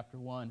into chapter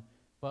 1.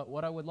 But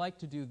what I would like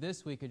to do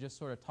this week is just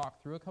sort of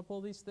talk through a couple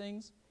of these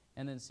things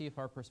and then see if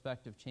our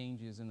perspective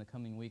changes in the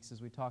coming weeks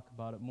as we talk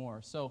about it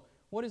more. So,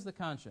 what is the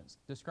conscience?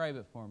 Describe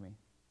it for me.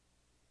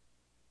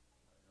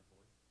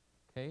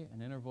 Okay,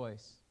 an inner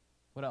voice.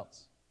 What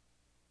else?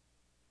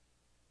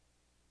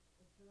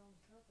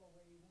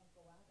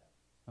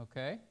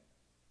 Okay?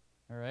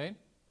 All right?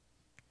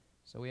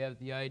 So we have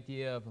the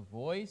idea of a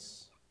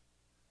voice.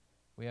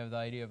 We have the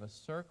idea of a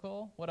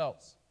circle. What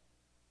else?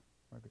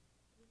 Margaret.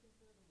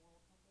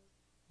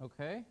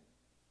 Okay.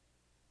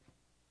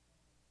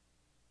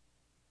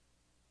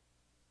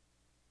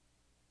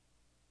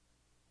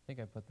 I think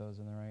I put those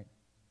in the right.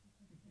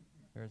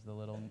 Here's the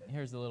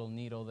little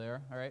needle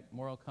there. All right,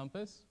 moral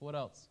compass. What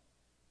else?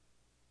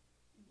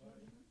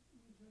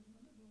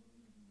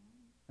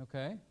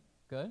 Okay,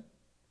 good.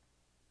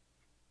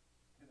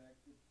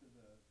 Connected to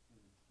the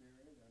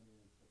Spirit. I mean,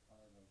 it's a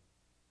part of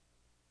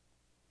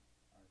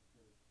our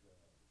church.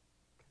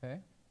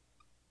 Okay.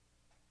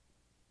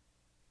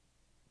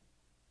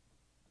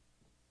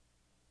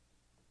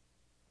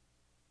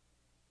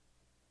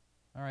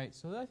 All right,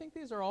 so I think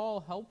these are all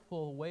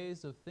helpful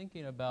ways of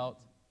thinking about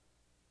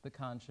the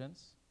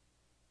conscience.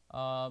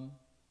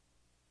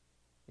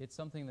 It's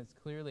something that's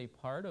clearly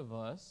part of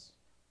us.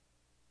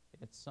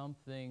 It's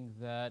something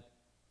that,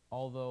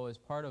 although is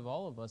part of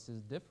all of us,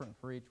 is different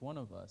for each one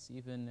of us,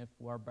 even if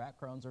our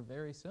backgrounds are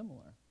very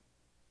similar.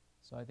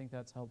 So I think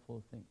that's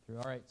helpful to think through.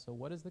 All right, so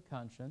what is the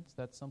conscience?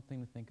 That's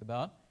something to think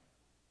about.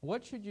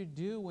 What should you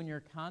do when your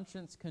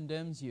conscience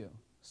condemns you?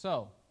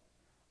 So,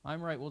 I'm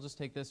right. We'll just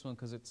take this one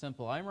because it's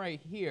simple. I'm right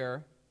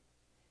here,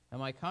 and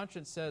my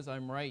conscience says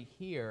I'm right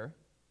here.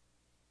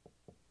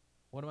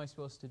 What am I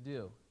supposed to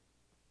do?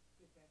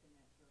 Get back in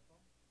that circle.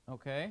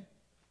 Okay.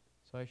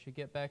 So I should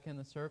get back in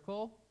the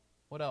circle.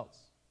 What else?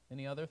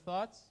 Any other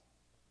thoughts?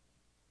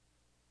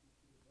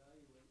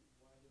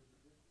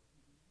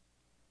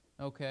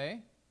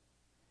 Okay.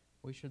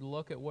 We should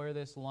look at where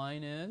this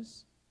line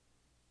is.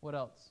 What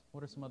else?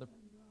 What are some other...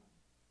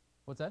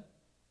 What's that?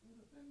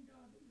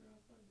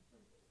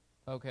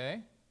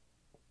 Okay.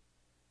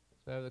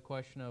 So I have the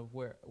question of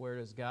where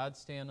does God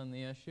stand on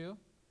the issue?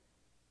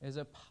 Is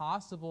it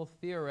possible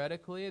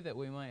theoretically that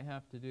we might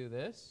have to do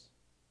this?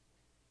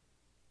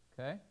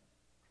 Okay.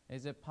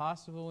 Is it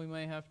possible we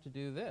might have to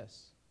do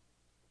this?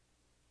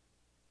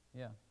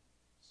 Yeah.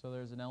 So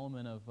there's an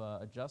element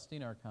of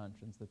adjusting our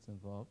conscience that's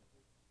involved.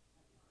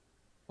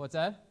 What's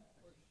that?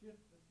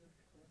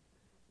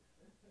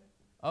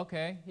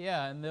 Okay,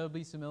 yeah, and there'll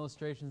be some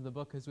illustrations in the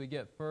book as we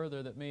get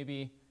further that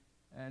maybe,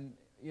 and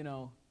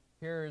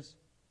here's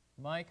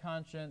my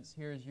conscience,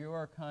 here's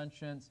your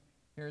conscience,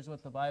 here's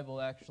what the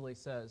Bible actually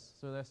says.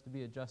 So there has to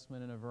be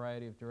adjustment in a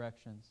variety of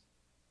directions.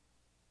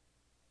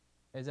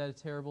 Is that a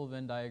terrible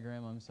Venn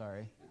diagram? I'm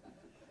sorry.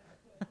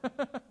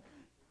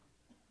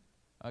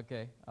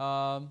 Okay.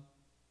 How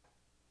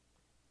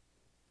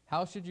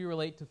should you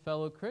relate to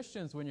fellow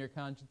Christians when your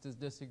consciences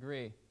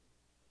disagree?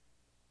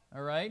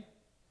 All right?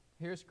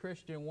 Here's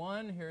Christian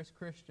 1, here's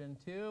Christian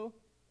 2,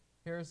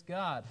 here's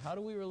God. How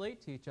do we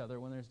relate to each other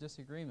when there's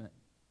disagreement?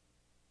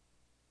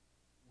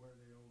 Where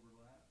they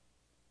overlap.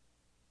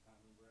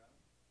 Common ground.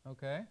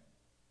 Okay.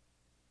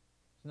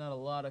 There's not a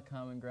lot of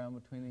common ground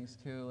between these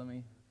two. Let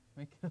me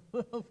make it a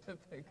little bit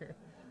bigger.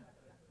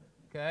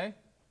 Okay.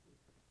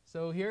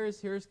 So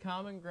here's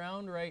common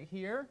ground right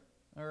here.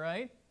 All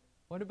right.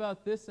 What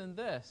about this and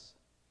this?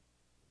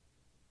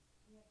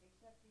 You have to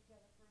accept each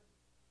other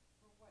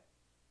for what?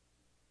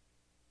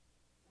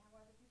 How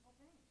other people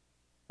think.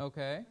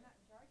 Okay. We're not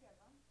in charge of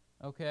them.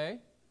 Okay.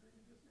 Yeah.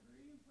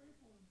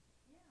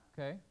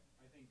 Okay.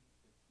 I think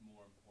it's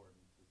more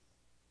important to,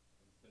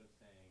 instead of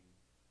saying,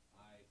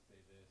 I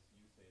say this,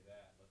 you say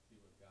that, let's see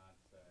what God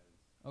says,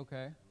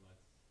 Okay. and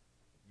let's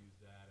use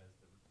that as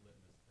the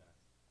litmus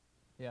test.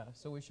 Yeah,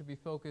 so we should be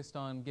focused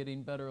on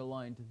getting better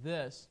aligned to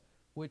this,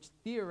 which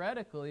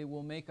theoretically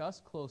will make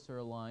us closer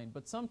aligned.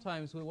 But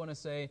sometimes we want to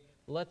say,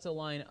 let's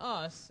align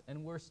us,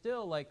 and we're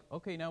still like,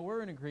 okay, now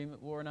we're in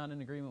agreement, but we're not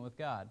in agreement with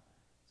God.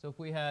 So if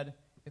we had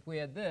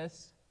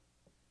this,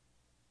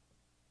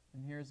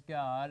 and here's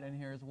God, and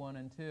here's 1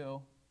 and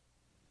 2,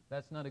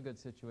 that's not a good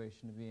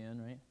situation to be in,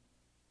 right?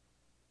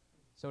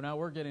 So now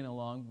we're getting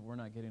along, but we're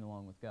not getting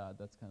along with God.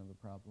 That's kind of the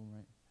problem,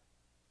 right?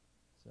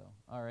 So,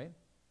 all right,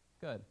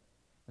 good.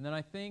 And then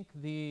I think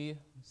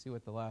let's see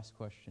what the last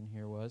question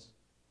here was.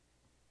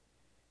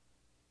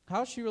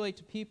 How should you relate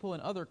to people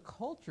in other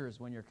cultures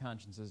when your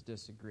consciences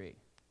disagree?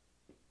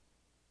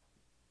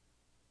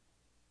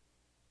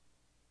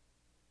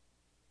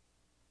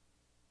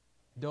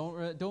 Don't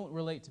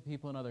relate to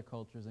people in other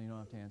cultures, and you don't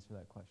have to answer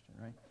that question,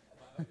 right?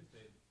 I would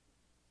say,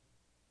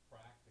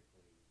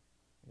 practically,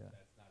 Yeah.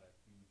 that's not a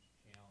huge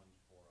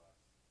challenge for us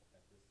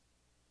at this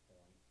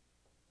point,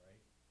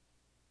 right?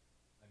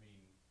 I mean,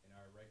 in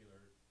our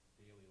regular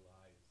daily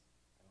lives,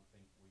 I don't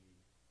think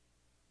we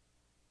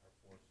are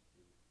forced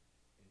to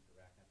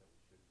interact, not that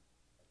we shouldn't.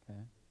 Okay.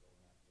 We're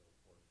not really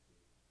forced to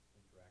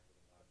interact with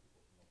a lot of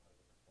people from a lot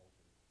of different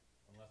cultures,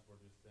 unless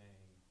we're just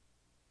saying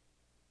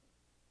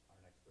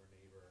our next door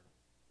neighbor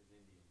is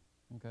Indian.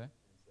 Okay.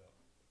 And so,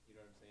 you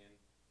know what I'm saying?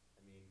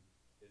 I mean,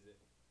 is it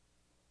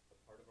a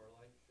part of our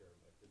life? Sure,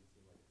 but it doesn't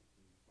seem like it's a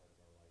huge part of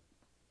our life.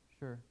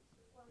 Sure.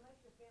 Well, unless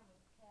your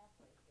family's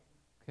Catholic, and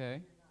Okay.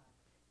 you're not.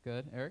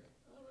 Good. Eric?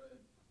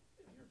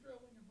 If you're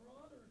traveling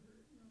abroad, or if you're,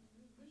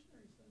 in a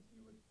missionary sense,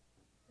 you would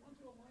want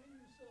to align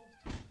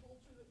yourselves to the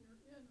culture that you're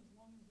in, as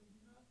long as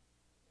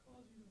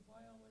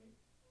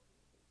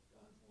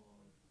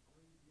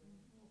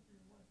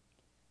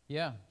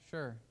Yeah,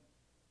 sure.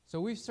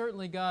 So we've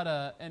certainly got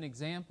an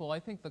example. I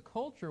think the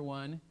culture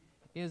one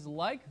is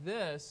like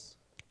this,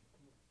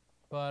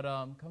 but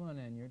come on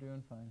in, you're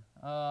doing fine.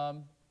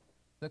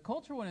 The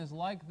culture one is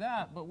like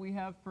that, but we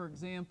have, for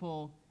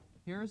example,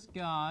 here's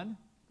God,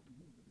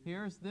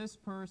 here's this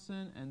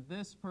person, and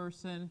this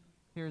person,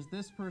 here's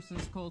this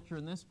person's culture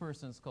and this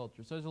person's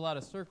culture. So there's a lot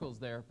of circles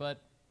there,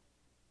 but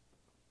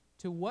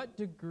to what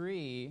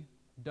degree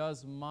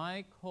does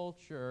my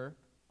culture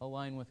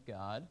align with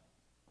God?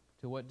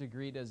 To what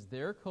degree does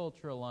their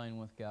culture align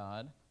with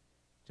God?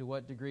 To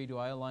what degree do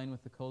I align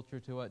with the culture?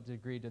 To what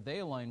degree do they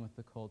align with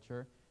the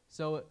culture?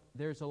 So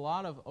there's a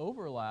lot of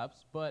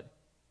overlaps, but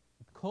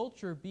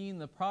culture being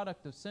the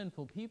product of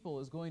sinful people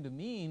is going to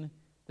mean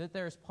that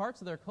there's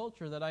parts of their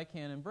culture that I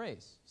can't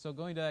embrace. So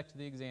going back to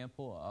the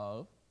example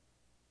of,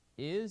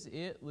 is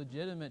it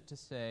legitimate to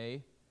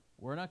say,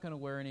 we're not going to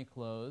wear any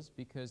clothes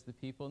because the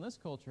people in this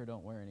culture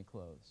don't wear any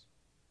clothes?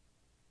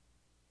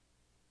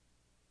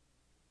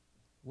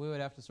 We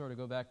would have to sort of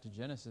go back to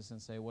Genesis and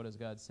say, what does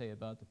God say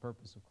about the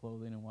purpose of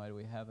clothing and why do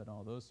we have it, and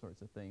all those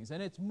sorts of things. And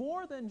it's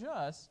more than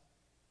just,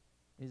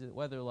 is it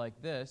weather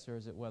like this or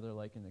is it weather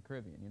like in the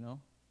Caribbean, you know?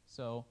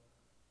 So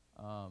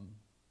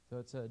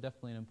it's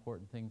definitely an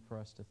important thing for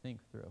us to think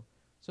through.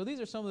 So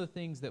these are some of the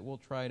things that we'll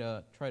try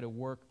to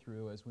work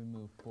through as we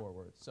move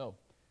forward. So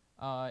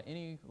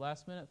any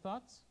last minute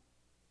thoughts?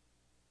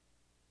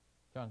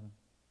 Jonathan.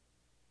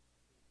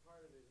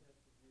 Part of it has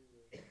to do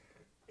with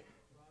the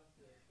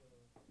process of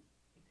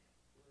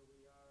where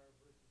we are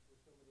versus where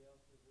somebody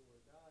else is and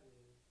where God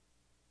is,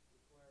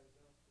 requires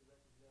us to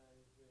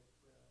recognize that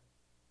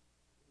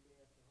we may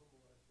have to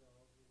humble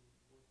ourselves and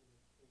work in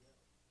this thing out.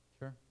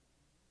 Sure.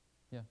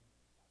 Yeah.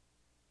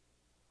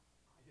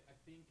 I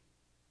think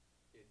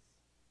it's,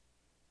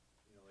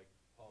 like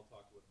Paul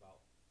talked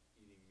about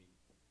eating meat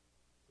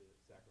to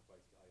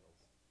sacrifice to idols.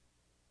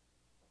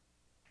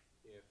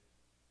 If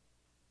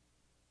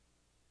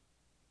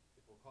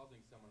we're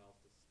causing someone else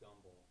to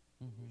stumble,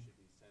 we should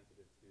be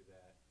sensitive to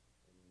that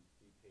and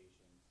be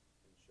patient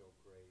and show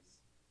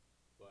grace.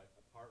 But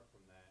apart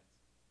from that,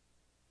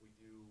 we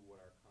do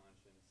what our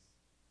conscience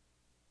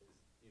is,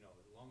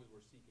 as long as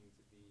we're seeking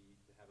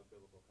to have a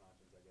biblical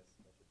conscience, I guess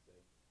I should say.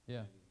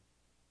 Yeah. And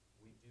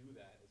we do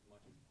that as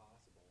much as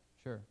possible.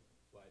 Sure.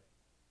 But,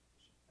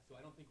 so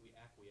I don't think we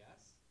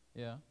acquiesce.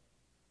 Yeah.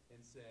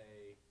 And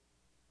say,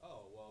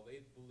 oh, well,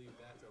 they believe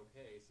that's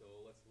okay, so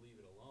let's leave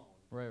it alone.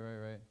 Right.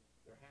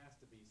 There has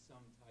to be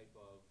some type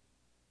of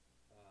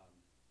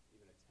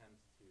even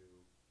attempt to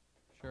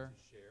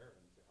share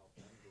and to help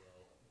them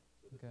grow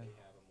so that they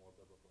have a more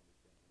biblical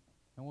understanding.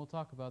 And we'll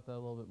talk about that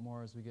a little bit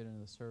more as we get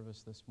into the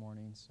service this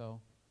morning. So,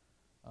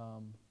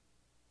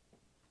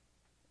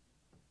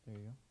 there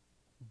you go.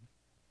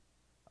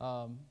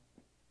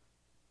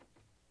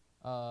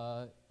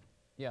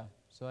 Yeah.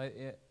 So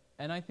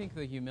I think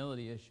the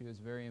humility issue is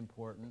very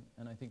important,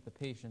 and I think the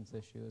patience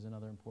issue is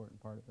another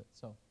important part of it.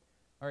 So,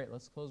 all right,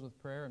 let's close with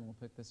prayer, and we'll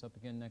pick this up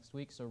again next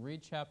week. So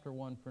read chapter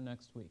 1 for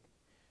next week.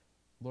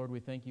 Lord, we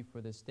thank you for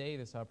this day,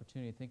 this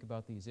opportunity to think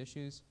about these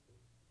issues.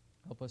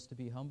 Help us to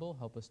be humble.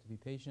 Help us to be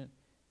patient.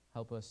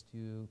 Help us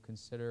to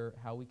consider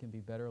how we can be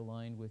better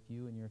aligned with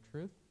you and your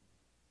truth.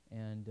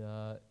 And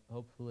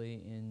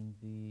hopefully in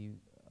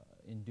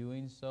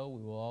doing so,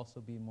 we will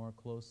also be more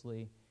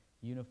closely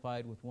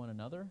unified with one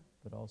another,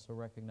 but also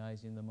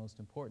recognizing the most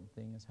important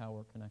thing is how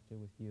we're connected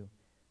with you.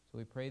 So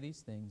we pray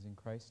these things in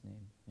Christ's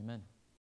name. Amen.